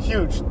podcast.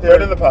 Huge.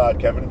 Friend of the pod,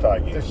 Kevin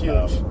Feige. They're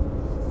huge.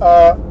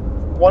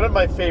 One of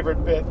my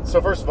favorite bits.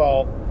 So first of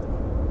all,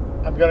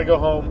 I'm gonna go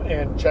home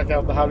and check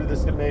out the How Did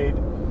This Get Made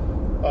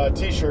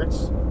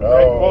T-shirts.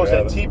 Right? What was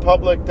that?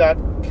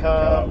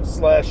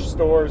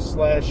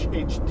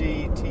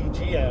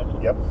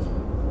 tpublic.com/stores/HDTGM. Yep.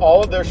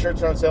 All of their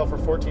shirts are on sale for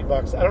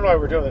 $14. I don't know why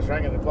we're doing this. We're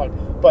not going to plug,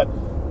 but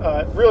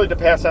really to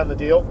pass on the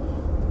deal,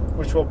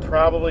 which will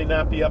probably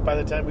not be up by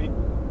the time we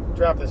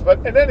drop this. But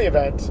in any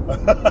event,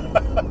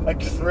 I'm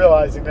just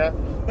realizing that.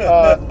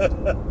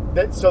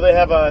 So they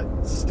have a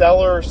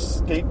Stellar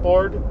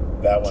skateboard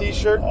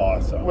T-shirt,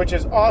 awesome, which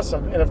is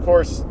awesome, and of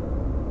course.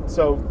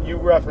 So you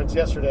referenced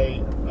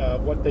yesterday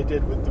what they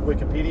did with the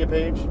Wikipedia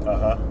page.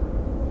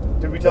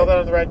 Did we tell that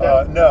on the right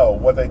now? No.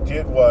 What they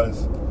did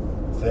was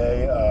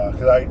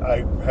because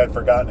I had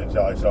forgotten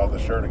until I saw the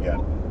shirt again.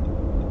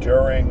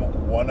 During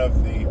one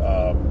of the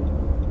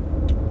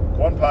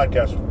one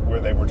podcast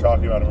where they were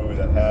talking about a movie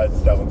that had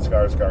Stellan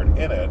Skarsgård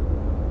in it,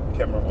 I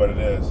can't remember what it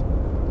is.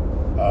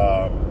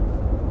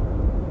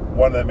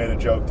 One of them made a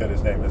joke that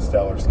his name is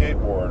Stellar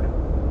Skateboard,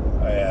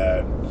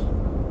 and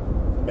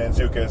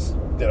Mantzoukas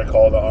did a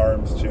call to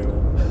arms to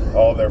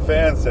all their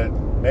fans, said,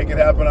 make it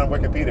happen on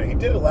Wikipedia. He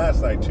did it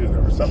last night, too.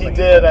 There was something. He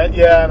did,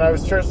 and I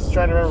was just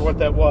trying to remember what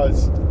that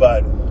was.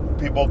 But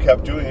people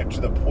kept doing it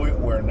to the point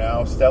where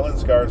now Stellan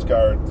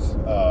Skarsgård's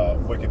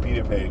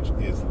Wikipedia page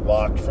is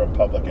locked from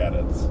public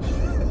edits.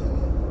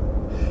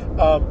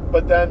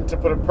 But then, to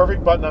put a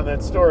perfect button on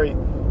that story,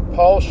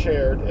 Paul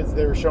shared, as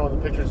they were showing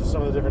the pictures of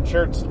some of the different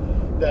shirts,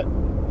 that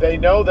they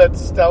know that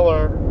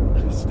Stellan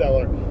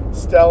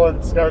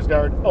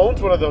Skarsgård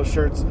owns one of those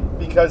shirts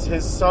because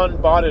his son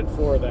bought it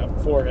for him.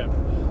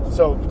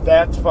 So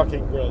that's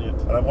fucking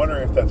brilliant. And I'm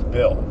wondering if that's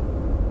Bill.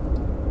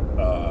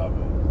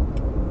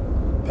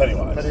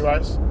 Pennywise.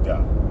 Pennywise?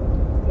 Yeah.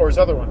 Or his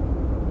other one.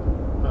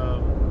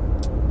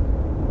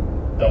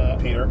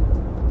 Peter?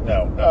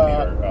 No, not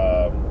Peter.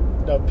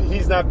 No,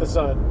 he's not the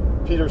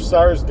son. Peter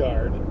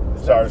Sarsgaard.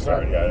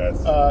 Sarsgaard, yeah.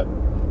 That's...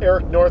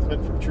 Eric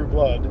Northman from True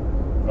Blood.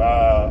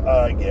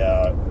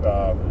 Yeah.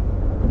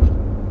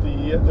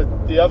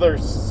 The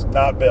others.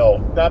 Not Bill.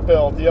 Not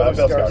Bill. The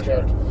other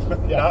Skarsgård.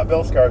 Yeah. Not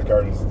Bill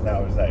Skarsgård is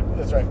now his name.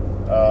 That's right.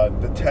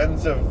 The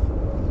tens of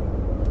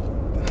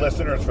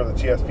listeners for the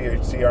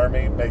TSPHC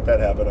Army make that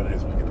happen on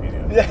his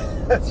Wikipedia. Yeah,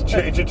 that's right.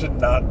 Change it to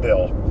not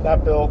Bill.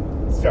 Not Bill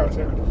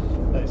Skarsgård.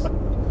 Nice.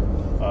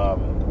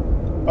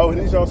 And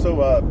he's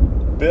also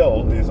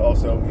Bill is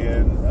also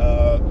in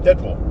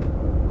Deadpool.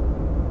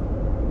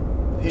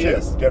 He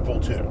is?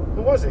 Deadpool 2.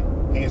 Who was he?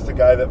 He's the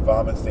guy that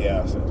vomits the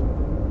acid.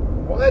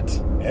 What?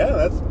 Yeah,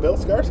 that's Bill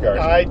Skarsgård.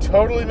 I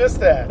totally missed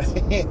that.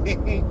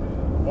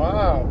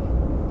 Wow.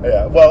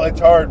 Yeah, well, it's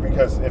hard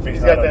because if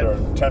he's not under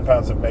that 10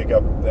 pounds of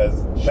makeup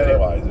as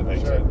Pennywise, it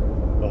makes Sure. it a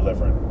little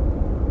different.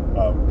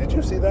 Did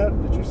you see that?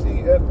 Did you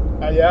see it?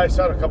 Yeah, I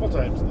saw it a couple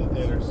times in the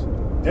theaters.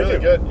 Did Really you?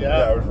 good, yeah.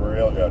 Yeah, it was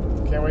real good.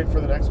 Can't wait for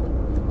the next one.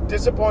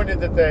 Disappointed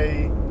that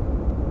they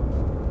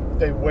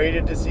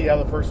waited to see how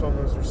the first one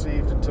was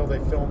received until they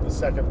filmed the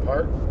second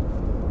part.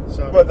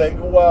 So, But I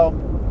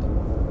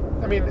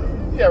mean,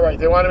 yeah, right.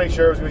 They want to make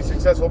sure it was going to be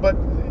successful, but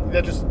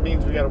that just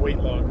means we got to wait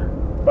longer.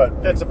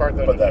 But That's the part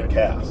that. But that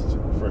cast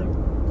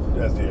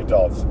as the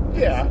adults,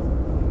 yeah,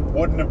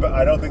 wouldn't have.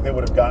 I don't think they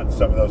would have gotten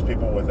some of those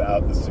people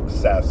without the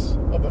success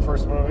of the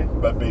first movie.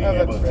 But being Oh,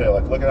 able that's to say, fair.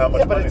 like, look at how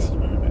much money it's- this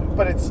movie made.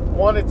 But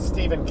it's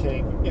Stephen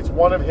King. It's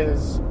one of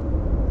his,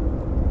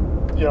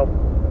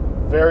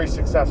 very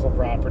successful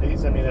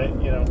properties. I mean,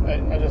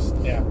 I just,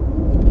 yeah.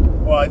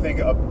 Well, I think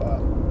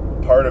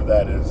part of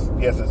that is,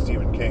 yes, it's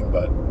Stephen King,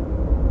 but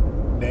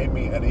name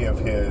me any of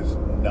his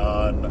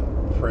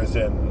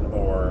non-prison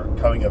or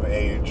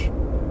coming-of-age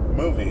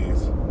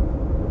movies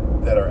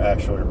that are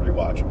actually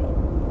rewatchable.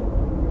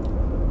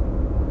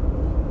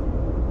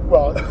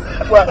 Well,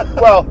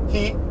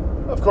 he,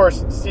 of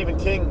course, Stephen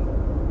King,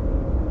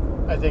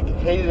 I think,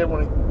 hated it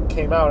when it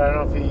came out. I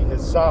don't know if he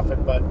has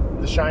softened, but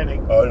The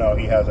Shining. Oh, no,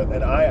 he hasn't.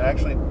 And I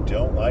actually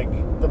don't like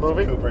The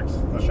movie? Kubrick's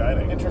The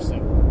Shining.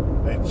 Interesting.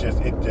 It's just,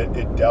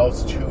 it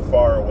delves too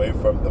far away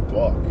from the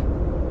book.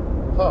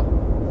 Huh.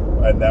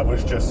 And that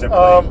was just simply...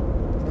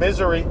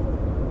 Misery.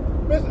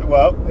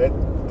 Well,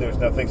 there's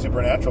nothing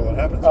supernatural that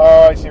happens.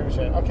 Oh, I see what you're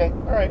saying. Okay,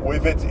 all right.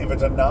 If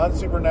it's a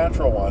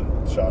non-supernatural one,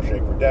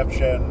 Shawshank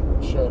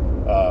Redemption, Sure.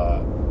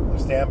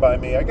 Stand By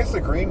Me. I guess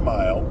The Green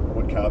Mile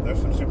would count.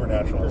 There's some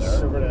supernatural in there.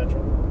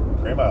 Supernatural.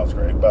 Green Mile's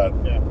great, but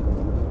Yeah.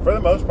 for the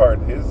most part,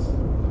 his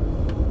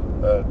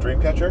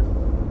Dreamcatcher.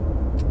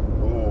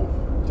 Ooh,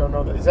 Don't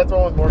know. Is that the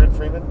one with Morgan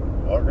Freeman?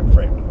 Morgan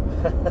Freeman.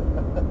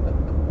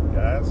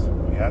 Guys,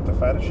 we have to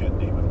fight a shit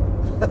demon.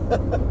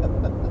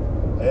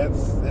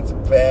 It's a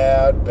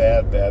bad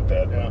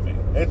movie.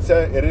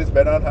 It has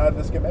been on how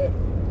this get made.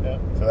 Yeah.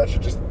 So that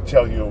should just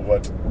tell you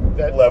what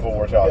level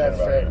we're talking about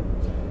fair.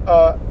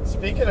 here.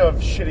 Speaking of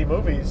shitty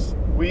movies,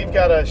 we've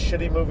got a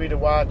shitty movie to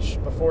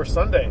watch before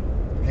Sunday.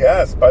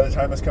 Yes, by the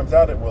time this comes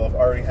out, it will have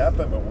already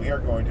happened, but we are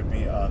going to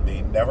be on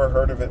the Never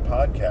Heard of It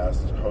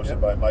podcast, hosted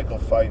by Michael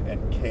Fite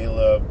and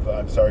Caleb.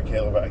 I'm sorry,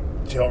 Caleb, I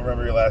don't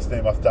remember your last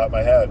name off the top of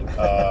my head.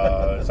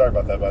 Sorry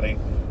about that, buddy.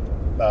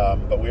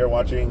 But we are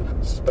watching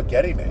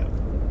Spaghetti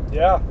Man.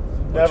 Yeah.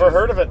 Never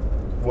heard of it.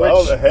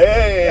 Well,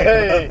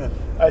 hey!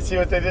 I see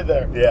what they did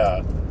there.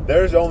 Yeah.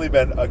 There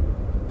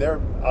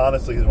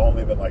honestly has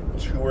only been like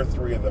 2 or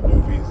 3 of the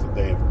movies that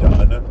they've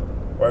done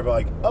where I've been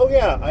like, oh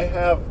yeah, I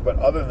have. But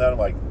other than that, I'm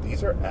like,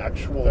 these are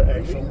actual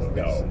movies?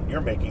 No,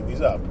 you're making these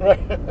up. Right.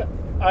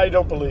 I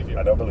don't believe you.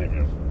 I don't believe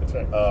you. That's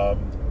right.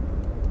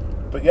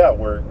 But yeah,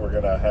 we're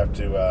gonna have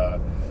to.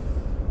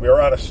 We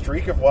are on a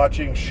streak of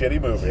watching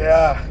shitty movies.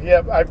 Yeah.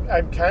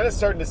 I'm kind of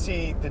starting to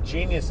see the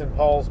genius in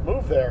Paul's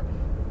move there.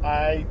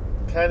 I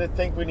kind of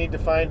think we need to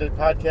find a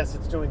podcast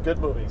that's doing good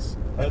movies.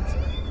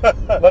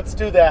 Let's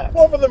do that.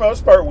 Well, for the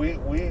most part, we've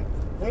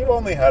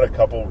only had a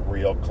couple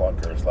real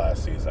clunkers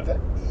last season.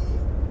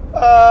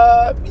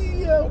 Yeah,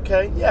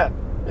 okay, yeah.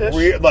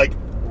 Real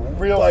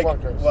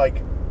clunkers.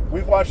 Like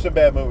we've watched some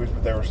bad movies,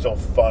 but they were still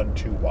fun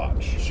to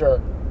watch.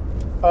 Sure.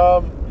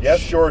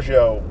 Yes,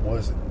 Giorgio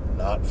was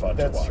not fun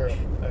to watch.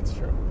 That's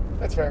true.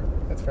 That's fair.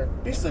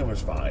 Beastly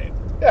was fine.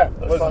 Yeah,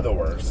 it wasn't the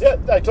worst. Yeah,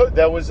 I told you,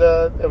 that was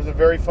a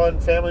very fun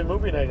family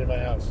movie night in my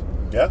house.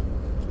 Yeah.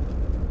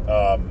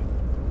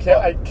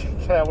 I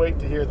cannot wait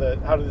to hear the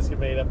How Did This Get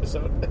Made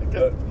episode.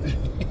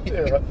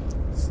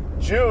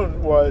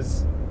 June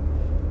was,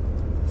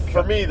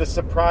 for me, the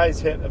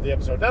surprise hit of the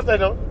episode. Not that I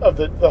don't of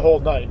the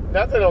whole night.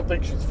 Not that I don't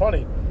think she's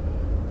funny.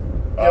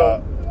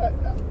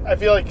 I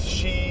feel like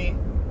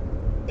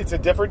it's a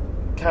different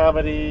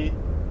comedy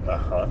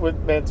with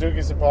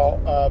Mantzoukas and Paul,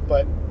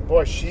 but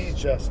boy, she's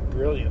just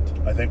brilliant.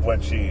 I think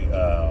when she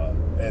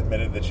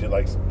admitted that she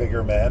likes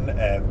bigger men,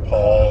 and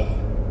Paul,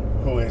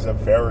 who is a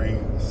very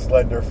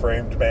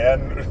slender-framed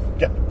man,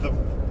 got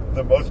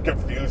the most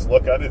confused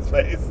look on his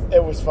face.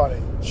 It was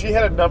funny. She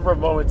had a number of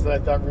moments that I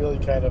thought really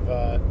kind of...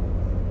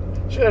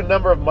 she had a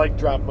number of mic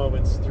drop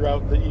moments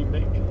throughout the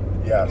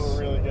evening. Yes. They were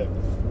really good.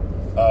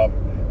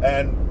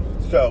 And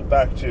so,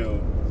 back to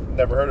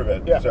Never Heard of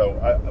It. Yeah. So,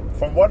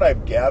 from what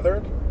I've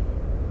gathered,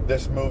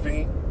 this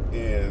movie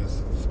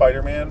is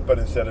Spider-Man, but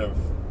instead of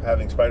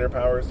having spider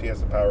powers, he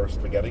has the power of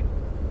spaghetti.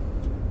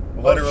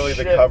 Literally,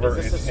 the cover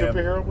is this a him.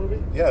 superhero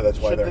movie? Yeah, that's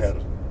why they're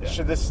having. Yeah.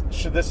 Should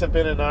this have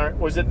been in our?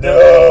 Was it?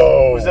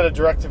 No. Was it a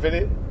direct to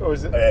video? Or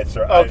was it? It's,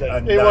 okay.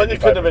 It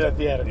couldn't have been a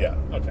theatrical. Yeah.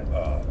 Okay.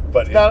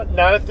 But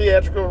not a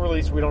theatrical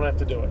release. We don't have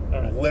to do it.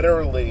 All right.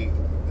 Literally,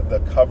 the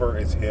cover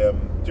is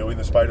him doing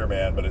the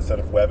Spider-Man, but instead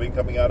of webbing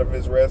coming out of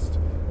his wrist,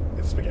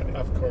 it's spaghetti.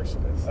 Of course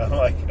it is. I'm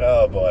like,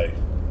 oh boy.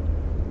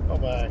 Oh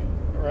my.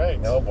 All right.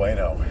 No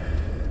bueno.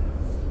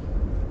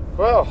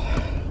 Well,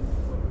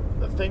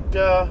 I think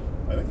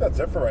that's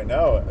it for right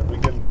now. We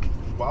can,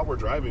 while we're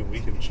driving, we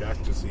can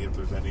check to see if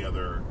there's any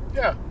other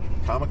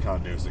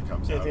Comic-Con news that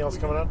comes out. Anything else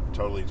coming on?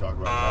 Totally talk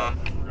about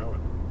that as we're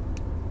going.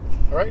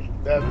 All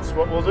right, that's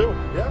what we'll do.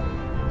 Yeah.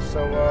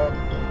 So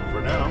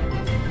for now.